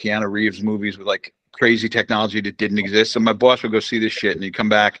movies or Keanu Reeves movies with like crazy technology that didn't exist. So my boss would go see this shit and he'd come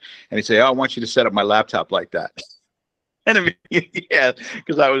back and he'd say, "Oh, I want you to set up my laptop like that." And I mean, yeah,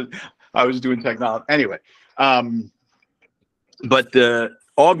 because I was doing technology anyway. But the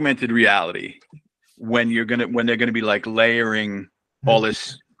augmented reality, when they're gonna be like layering all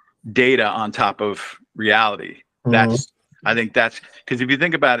this data on top of reality. That's I think that's because if you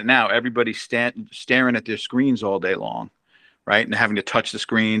think about it now, everybody's staring at their screens all day long, right? And having to touch the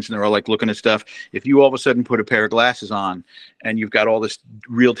screens, and they're all like looking at stuff. If you all of a sudden put a pair of glasses on and you've got all this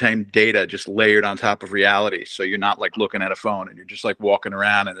real-time data just layered on top of reality, so you're not like looking at a phone and you're just like walking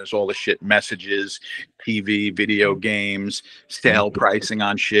around and there's all this shit, messages, TV, video games, sale pricing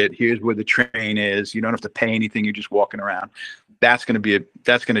on shit. Here's where the train is. You don't have to pay anything. You're just walking around. That's going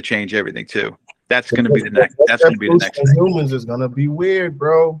to change everything too. That's going to be the next. That's going to be the next thing. Humans is going to be weird,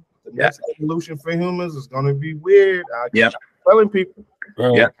 bro. The next evolution for humans is going to be weird. I telling people.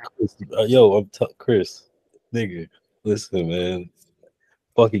 Bro, yo, Chris, nigga, listen, man.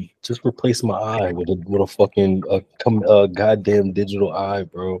 Fucking just replace my eye with a fucking goddamn digital eye,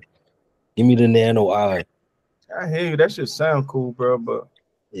 bro. Give me the nano eye. I hear you. That shit sound cool, bro, but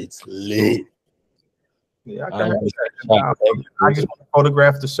it's lit. Yeah, I just want to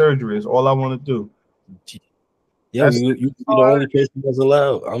photograph the surgery. Is all I want to do. Yeah, you be the only person that's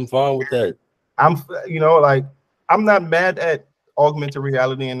allowed. I'm fine with that. I'm not mad at augmented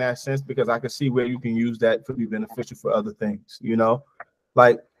reality in that sense because I can see where you can use that to be beneficial for other things. You know,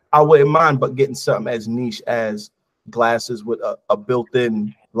 like I wouldn't mind, but getting something as niche as glasses with a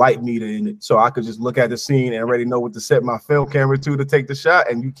built-in light meter in it, so I could just look at the scene and already know what to set my film camera to take the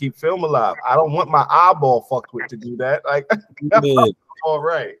shot, and you keep film alive. I don't want my eyeball fucked with to do that. Like, all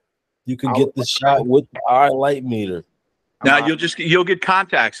right, you can get the shot with the eye light meter. Now you'll get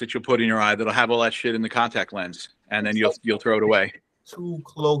contacts that you'll put in your eye that'll have all that shit in the contact lens, and then you'll throw it away. Too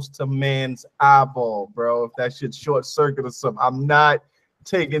close to man's eyeball, bro. If that shit's short circuit or something, I'm not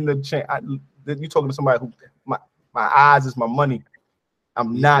taking the chance. You talking to somebody who my eyes is my money.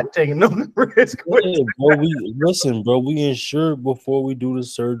 I'm not taking no risk. Yeah, bro, we insured before we do the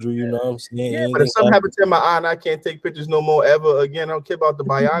surgery. You know what I'm saying? Yeah, but if something happens to my eye and I can't take pictures no more ever again, I don't care about the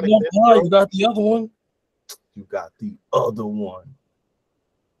bionic. You got the other one. You got the other one.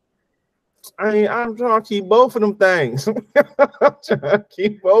 I'm trying to keep both of them things. I'm trying to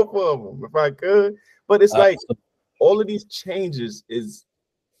keep both of them if I could. But it's like all of these changes is.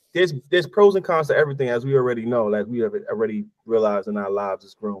 There's pros and cons to everything, as we already know, like we have already realized in our lives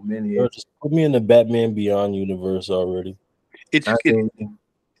as grown men here. Just put me in the Batman Beyond universe already. It's going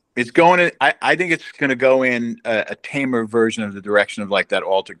to. I think it's going to go in a tamer version of the direction of like that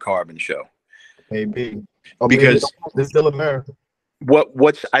Altered Carbon show. Maybe because it's still America.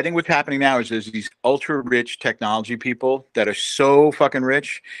 What's happening now is there's these ultra rich technology people that are so fucking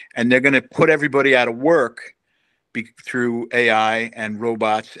rich, and they're going to put everybody out of work. Through AI and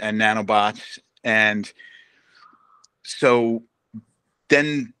robots and nanobots, and so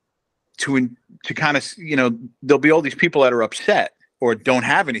then to kind of there'll be all these people that are upset or don't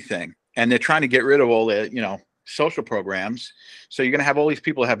have anything, and they're trying to get rid of all the social programs. So you're going to have all these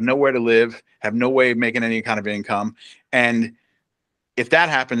people have nowhere to live, have no way of making any kind of income, and if that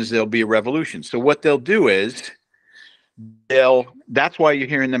happens, there'll be a revolution. So what they'll do is that's why you're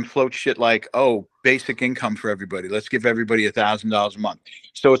hearing them float shit like, oh, basic income for everybody. Let's give everybody $1,000 a month.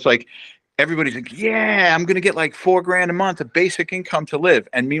 So it's like everybody's like, yeah, I'm gonna get like $4,000 a month of basic income to live.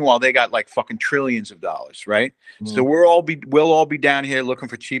 And meanwhile, they got like fucking trillions of dollars, right? So we'll all be down here looking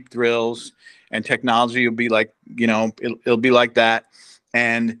for cheap thrills, and technology will be like, it'll be like that.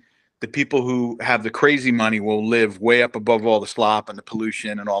 And the people who have the crazy money will live way up above all the slop and the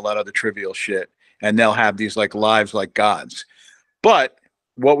pollution and all that other trivial shit. And they'll have these like lives like gods. But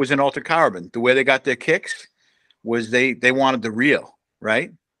what was in Altered Carbon? The way they got their kicks was they wanted the real,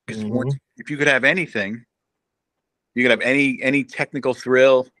 right? Because if you could have anything, you could have any technical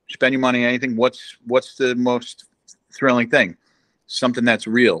thrill, spend your money on anything. What's the most thrilling thing? Something that's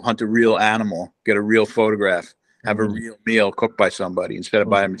real. Hunt a real animal, get a real photograph, have a real meal cooked by somebody instead of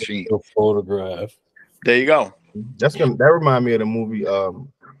by a machine. A photograph. There you go. That remind me of the movie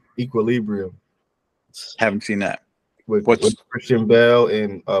Equilibrium. Haven't seen that. With Christian Bale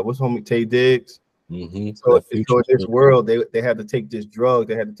and what's homie Taye Diggs. So in this world, they had to take this drug.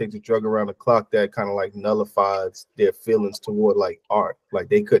 They had to take this drug around the clock that kind of like nullifies their feelings toward like art. Like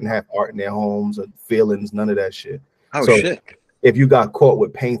they couldn't have art in their homes and feelings, none of that shit. Oh shit! If you got caught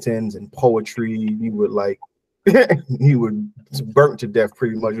with paintings and poetry, you would like you were burnt to death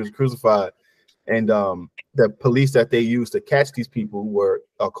pretty much. You was crucified. And the police that they used to catch these people were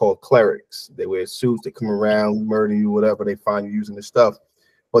called clerics. They wear suits, they come around, murder you, whatever they find you using this stuff.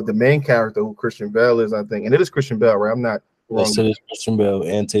 But the main character, who Christian Bale is, I think, and it is Christian Bale, right? I'm not wrong. Yes, it is Christian Bale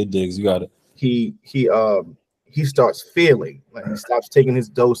and Taye Diggs. You got it. He starts feeling like he stops taking his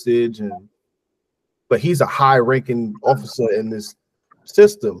dosage, but he's a high-ranking officer in this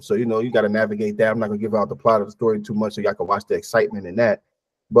system, so you got to navigate that. I'm not gonna give out the plot of the story too much, so y'all can watch the excitement in that.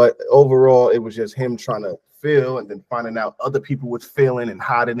 But overall, it was just him trying to feel and then finding out other people was feeling and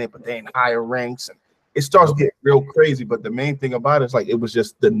hiding it, but they in higher ranks. And it starts getting real crazy. But the main thing about it is like it was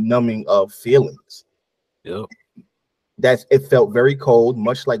just the numbing of feelings. Yep. It felt very cold,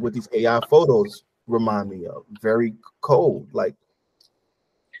 much like what these AI photos remind me of. Very cold. Like,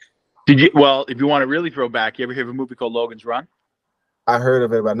 well, if you want to really throw back, you ever hear of a movie called Logan's Run? I heard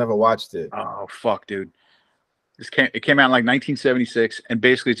of it, but I never watched it. Oh fuck, dude. It came out in like 1976, and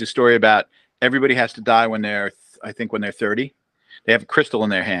basically it's a story about everybody has to die when they're 30. They have a crystal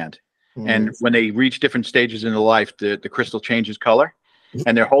in their hand. And when they reach different stages in their life, the crystal changes color,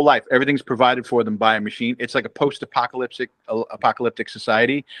 and their whole life, everything's provided for them by a machine. It's like a post-apocalyptic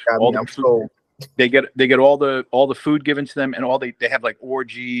society. They get all the food given to them, and they have like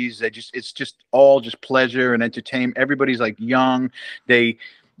orgies. It's just all just pleasure and entertainment. Everybody's like young.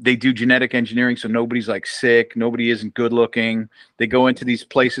 They do genetic engineering, so nobody's like sick. Nobody isn't good looking. They go into these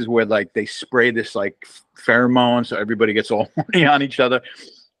places where like they spray this like pheromone, so everybody gets all horny on each other.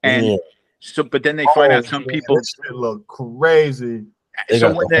 And so, but then they find out some people look crazy.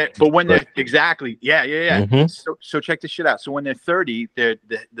 So when they're exactly, yeah. So check this shit out. So when they're 30, the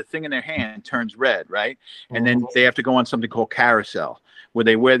thing in their hand turns red, right? And then they have to go on something called carousel, where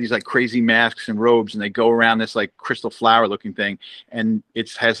they wear these like crazy masks and robes, and they go around this like crystal flower looking thing, and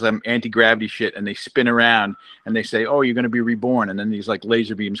it has some anti-gravity shit, and they spin around, and they say, "Oh, you're going to be reborn," and then these like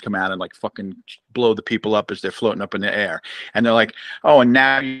laser beams come out and like fucking blow the people up as they're floating up in the air, and they're like, "Oh, and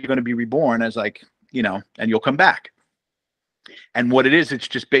now you're going to be reborn as like, you know, and you'll come back." And what it is, it's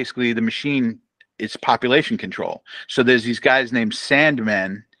just basically the machine, it's population control. So there's these guys named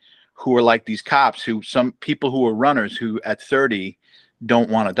Sandmen who are like these cops some people who are runners who at 30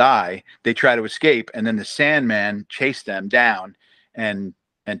 don't want to die. They try to escape, and then the Sandman chase them down and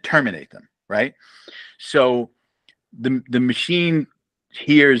terminate them, right? So the machine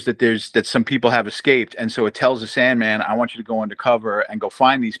hears that some people have escaped, and so it tells the Sandman, I want you to go undercover and go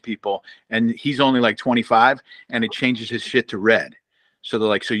find these people. And he's only like 25, and it changes his shit to red. So they're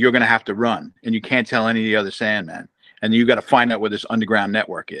like, so you're gonna have to run, and you can't tell any of the other Sandmen, and you got to find out where this underground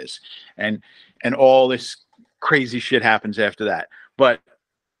network is, and all this crazy shit happens after that. But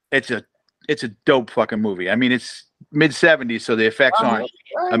it's a dope fucking movie. I mean, it's mid-70s, so the effects aren't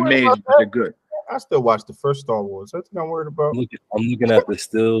amazing, but they're good. I still watch the first Star Wars. That's what I'm worried about. I'm looking at the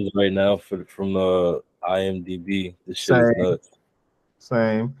stills right now from IMDb. This shit is nuts.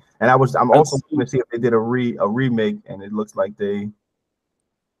 Same. And I'm also looking to see if they did a remake, and it looks like they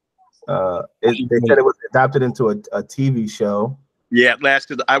said it was adapted into a TV show. Yeah, it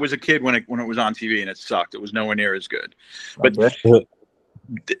lasted. I was a kid when it was on TV, and it sucked. It was nowhere near as good. But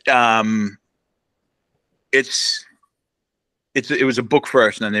it was a book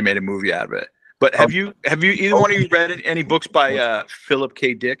first, and then they made a movie out of it. But have you either one of you read any books by Philip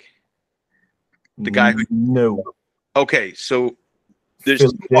K. Dick? The guy who No. Okay, so there's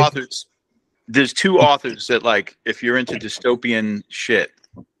two authors. There's two authors that, like, if you're into dystopian shit,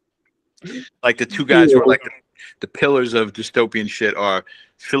 like the two guys who are like the pillars of dystopian shit are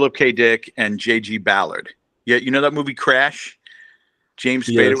Philip K. Dick and J.G. Ballard. Yeah, you know that movie Crash? James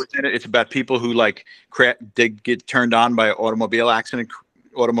Spader was in it. It's about people who like they get turned on by automobile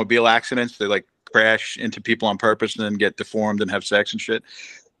accidents. They like crash into people on purpose and then get deformed and have sex and shit.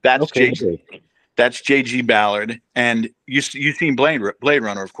 That's J.G. Ballard. And you've seen Blade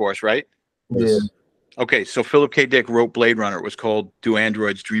Runner, of course, right? Yeah. Okay, so Philip K. Dick wrote Blade Runner. It was called Do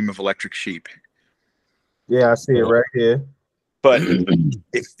Androids Dream of Electric Sheep? Yeah, I see it right here. But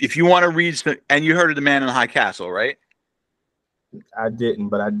if you want to read, and you heard of The Man in the High Castle, right? I didn't,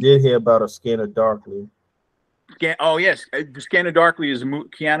 but I did hear about A Scanner Darkly. Oh yes, Scanner Darkly is a movie.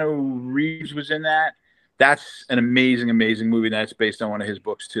 Keanu Reeves was in that. That's an amazing movie. That's based on one of his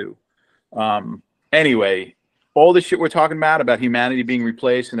books too. Anyway, all the shit we're talking about humanity being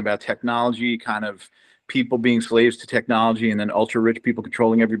replaced and about technology, kind of people being slaves to technology, and then ultra rich people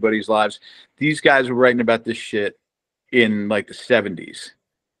controlling everybody's lives. These guys were writing about this shit in like the 70s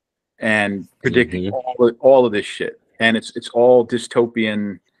and predicting all of this shit. And it's all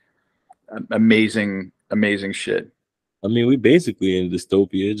dystopian, amazing shit. I mean, we basically in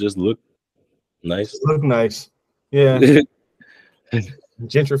dystopia. It just look nice. Look nice. Yeah.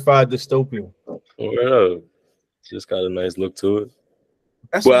 Gentrified dystopia. Well, just got a nice look to it.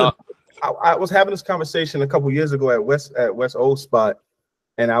 I was having this conversation a couple years ago at West Old Spot,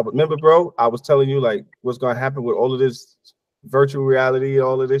 and I remember, bro, I was telling you like what's gonna happen with all of this virtual reality,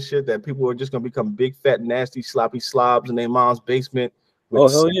 all of this shit, that people are just gonna become big, fat, nasty, sloppy slobs in their mom's basement.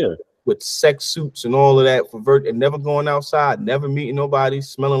 With sex suits and all of that for and never going outside, never meeting nobody,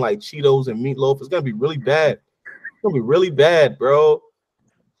 smelling like Cheetos and meatloaf. It's gonna be really bad. It's gonna be really bad, bro.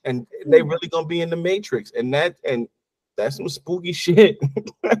 and they really gonna be in the Matrix, and that's some spooky shit.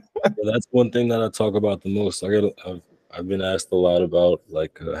 Well, that's one thing that I talk about the most. I've been asked a lot about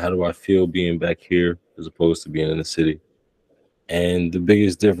like how do I feel being back here as opposed to being in the city, and the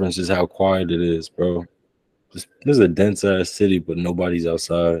biggest difference is how quiet it is, bro. This is a dense ass city, but nobody's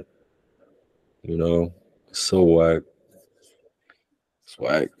outside. You know, it's so whack. It's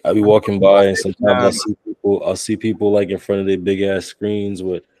whack. I be walking by and sometimes I'll see people like in front of their big ass screens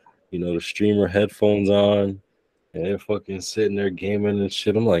with, you know, the streamer headphones on. And they're fucking sitting there gaming and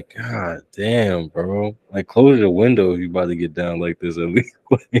shit. I'm like, God damn, bro. Like, close the window if you about to get down like this at least.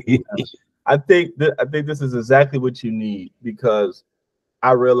 I think this is exactly what you need, because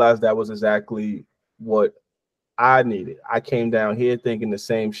I realized that was exactly what I needed. I came down here thinking the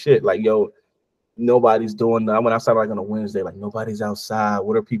same shit. Like, yo, nobody's doing that. I went outside like on a Wednesday, like nobody's outside.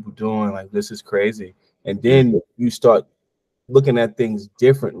 What are people doing? Like, this is crazy. And then you start looking at things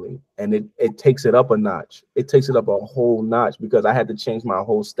differently, and it takes it up a notch. It takes it up a whole notch, because I had to change my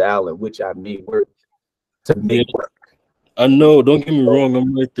whole style in which I made work to make work. I know, don't get me wrong,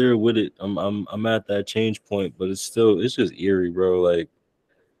 I'm right there with it. I'm at that change point, but it's just eerie, bro. Like,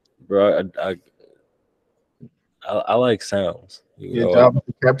 bro, I like sounds. Your job is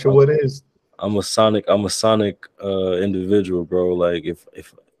to capture what is. I'm a sonic individual, bro. Like if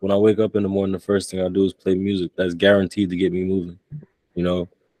when I wake up in the morning, the first thing I do is play music. That's guaranteed to get me moving. You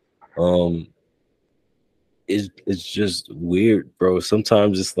know, it's just weird, bro.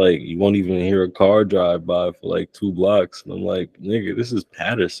 Sometimes it's like you won't even hear a car drive by for like 2 blocks, and I'm like, nigga, this is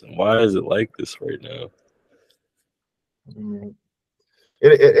Patterson. Why is it like this right now?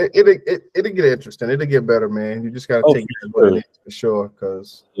 It'll get interesting. It'll get better, man. You just gotta take it what it is for sure,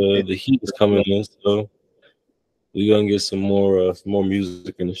 because the heat is coming in, so we're gonna get some more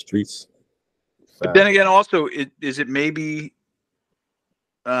music in the streets. But then again, also, is it maybe?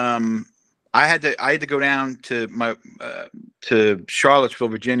 I had to go down to to Charlottesville,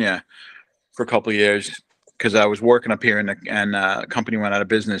 Virginia, for a couple of years because I was working up here, and the company went out of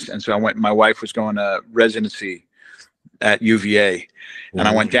business, and so I went. My wife was going to residency at UVA, and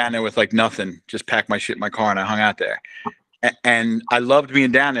I went down there with like nothing, just packed my shit in my car, and I hung out there. And I loved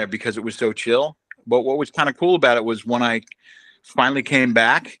being down there because it was so chill. But what was kind of cool about it was when I finally came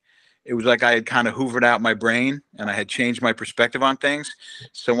back, it was like I had kind of hoovered out my brain and I had changed my perspective on things.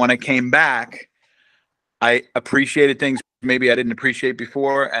 So when I came back, I appreciated things maybe I didn't appreciate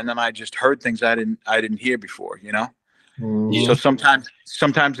before, and then I just heard things I didn't hear before, you know? So sometimes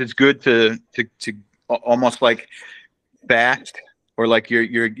it's good to almost like fast, or like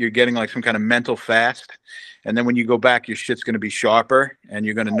you're getting like some kind of mental fast, and then when you go back, your shit's going to be sharper and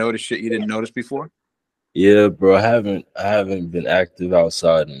you're going to notice shit you didn't notice before. Yeah, bro, I haven't been active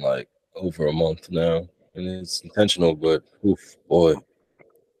outside in like over a month now, and it's intentional, but oof, boy,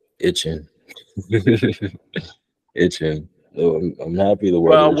 itching. Itching. I'm happy the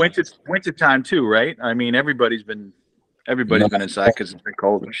weather. Well, winter time too, right? I mean, everybody's been inside because it's been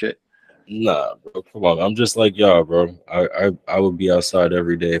cold and shit. Nah, bro, come on. I'm just like y'all, bro. I would be outside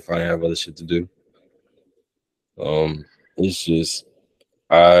every day if I didn't have other shit to do. It's just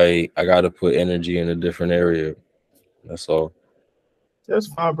I gotta put energy in a different area. That's all. That's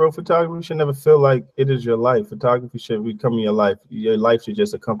fine, bro. Photography should never feel like it is your life. Photography should become your life. Your life should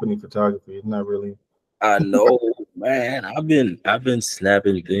just accompany photography. It's not really. I know, man. I've been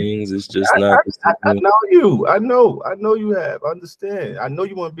snapping things. It's just not. I know you. I know you have. I understand. I know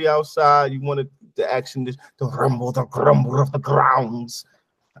you want to be outside. You wanted the action, the rumble, the grumble of the grounds.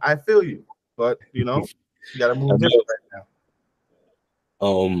 I feel you, but you know, you gotta move different right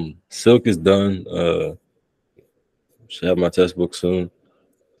now. Silk is done. Should have my test book soon.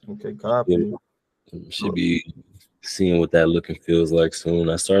 Okay, copy. Should be seeing what that look and feels like soon.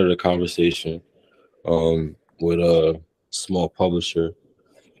 I started a conversation with a small publisher.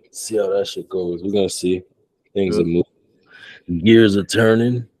 See how that shit goes. We're gonna see. Things are moving. Gears are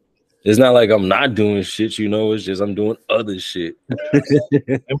turning. It's not like I'm not doing shit, you know. It's just I'm doing other shit.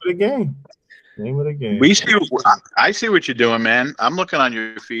 Name of the game. Name of the game. I see what you're doing, man. I'm looking on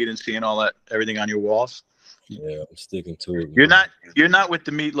your feed and seeing everything on your walls. Yeah, I'm sticking to it. Man. You're not with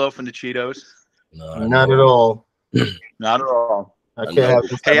the meatloaf and the Cheetos. No, not at all. Not at all. I can't have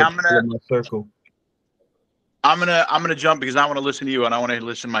this. Hey, I'm gonna jump because I want to listen to you and I want to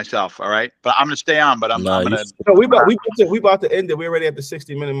listen to myself. All right, but I'm gonna stay on. But I'm gonna. No, we about to end it. We're already at the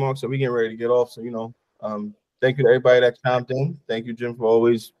 60-minute mark, so we getting ready to get off. So you know, thank you to everybody that chimed in. Thank you, Jim, for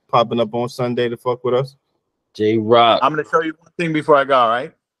always popping up on Sunday to fuck with us. J-Rock. I'm gonna show you one thing before I go. All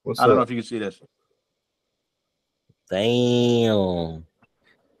right. I don't know if you can see this. Damn.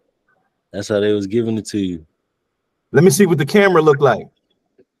 That's how they was giving it to you. Let me see what the camera looked like.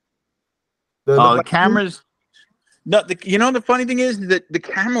 The cameras. No, you know the funny thing is that the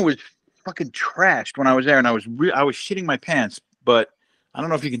camera was fucking trashed when I was there, and I was shitting my pants. But I don't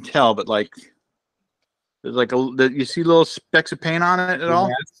know if you can tell, but like there's like you see little specks of paint on it at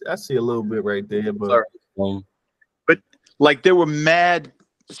all? I see a little bit right there, but like there were mad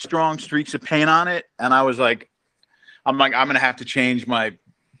strong streaks of paint on it, and I was like, I'm gonna have to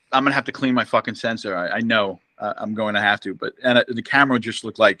clean my fucking sensor. I know I'm going to have to, but the camera just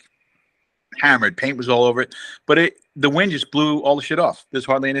looked like hammered. Paint was all over it, but the wind just blew all the shit off. There's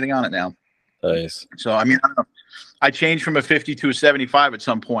hardly anything on it now. Nice. So I mean, I don't know. I changed from a 50 to a 75 at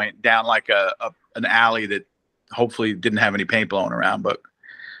some point down like an alley that hopefully didn't have any paint blowing around, but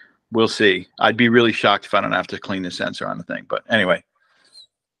we'll see. I'd be really shocked if I don't have to clean the sensor on the thing. But anyway,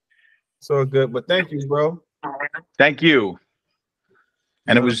 so good. But thank you, bro. Thank you.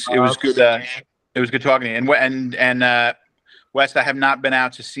 And it was good. It was good talking to you. And Wes, I have not been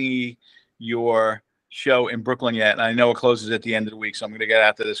out to see your show in Brooklyn yet, and I know it closes at the end of the week, so I'm going to get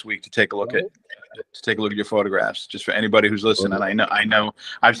out there this week to take a look at your photographs, just for anybody who's listening. And I know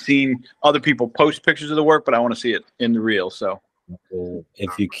I've seen other people post pictures of the work, but I want to see it in the real. So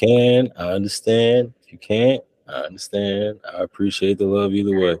if you can, I understand. If you can't, I understand. I appreciate the love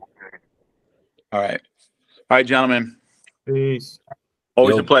either way. All right, gentlemen. Peace.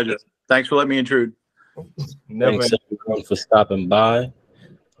 Always a pleasure. Thanks for letting me intrude. Thanks everyone for stopping by.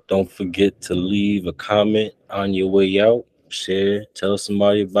 Don't forget to leave a comment on your way out. Share, tell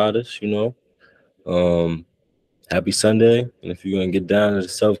somebody about us, Happy Sunday. And if you're going to get down to the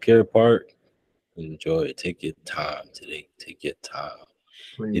self-care part, enjoy it. Take your time today. Take your time.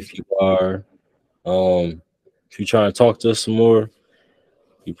 Please. If you are, if you're trying to talk to us some more,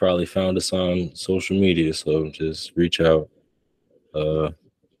 you probably found us on social media. So just reach out.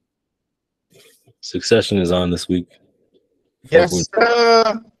 Succession is on this week. Yes,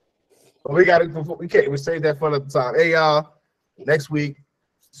 we got it. We save that for another time. Hey, y'all. Next week,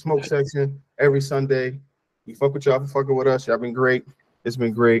 smoke section every Sunday. We fuck with y'all for fucking with us. Y'all been great. It's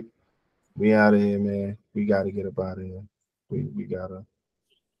been great. We out of here, man. We gotta get up out of here. We gotta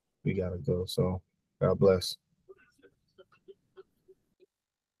go. So God bless.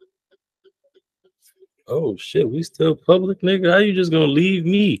 Oh shit, we still public, nigga. How you just gonna leave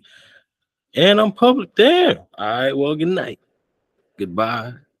me? And I'm public. Damn. All right, well, good night.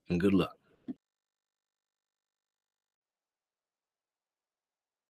 Goodbye and good luck.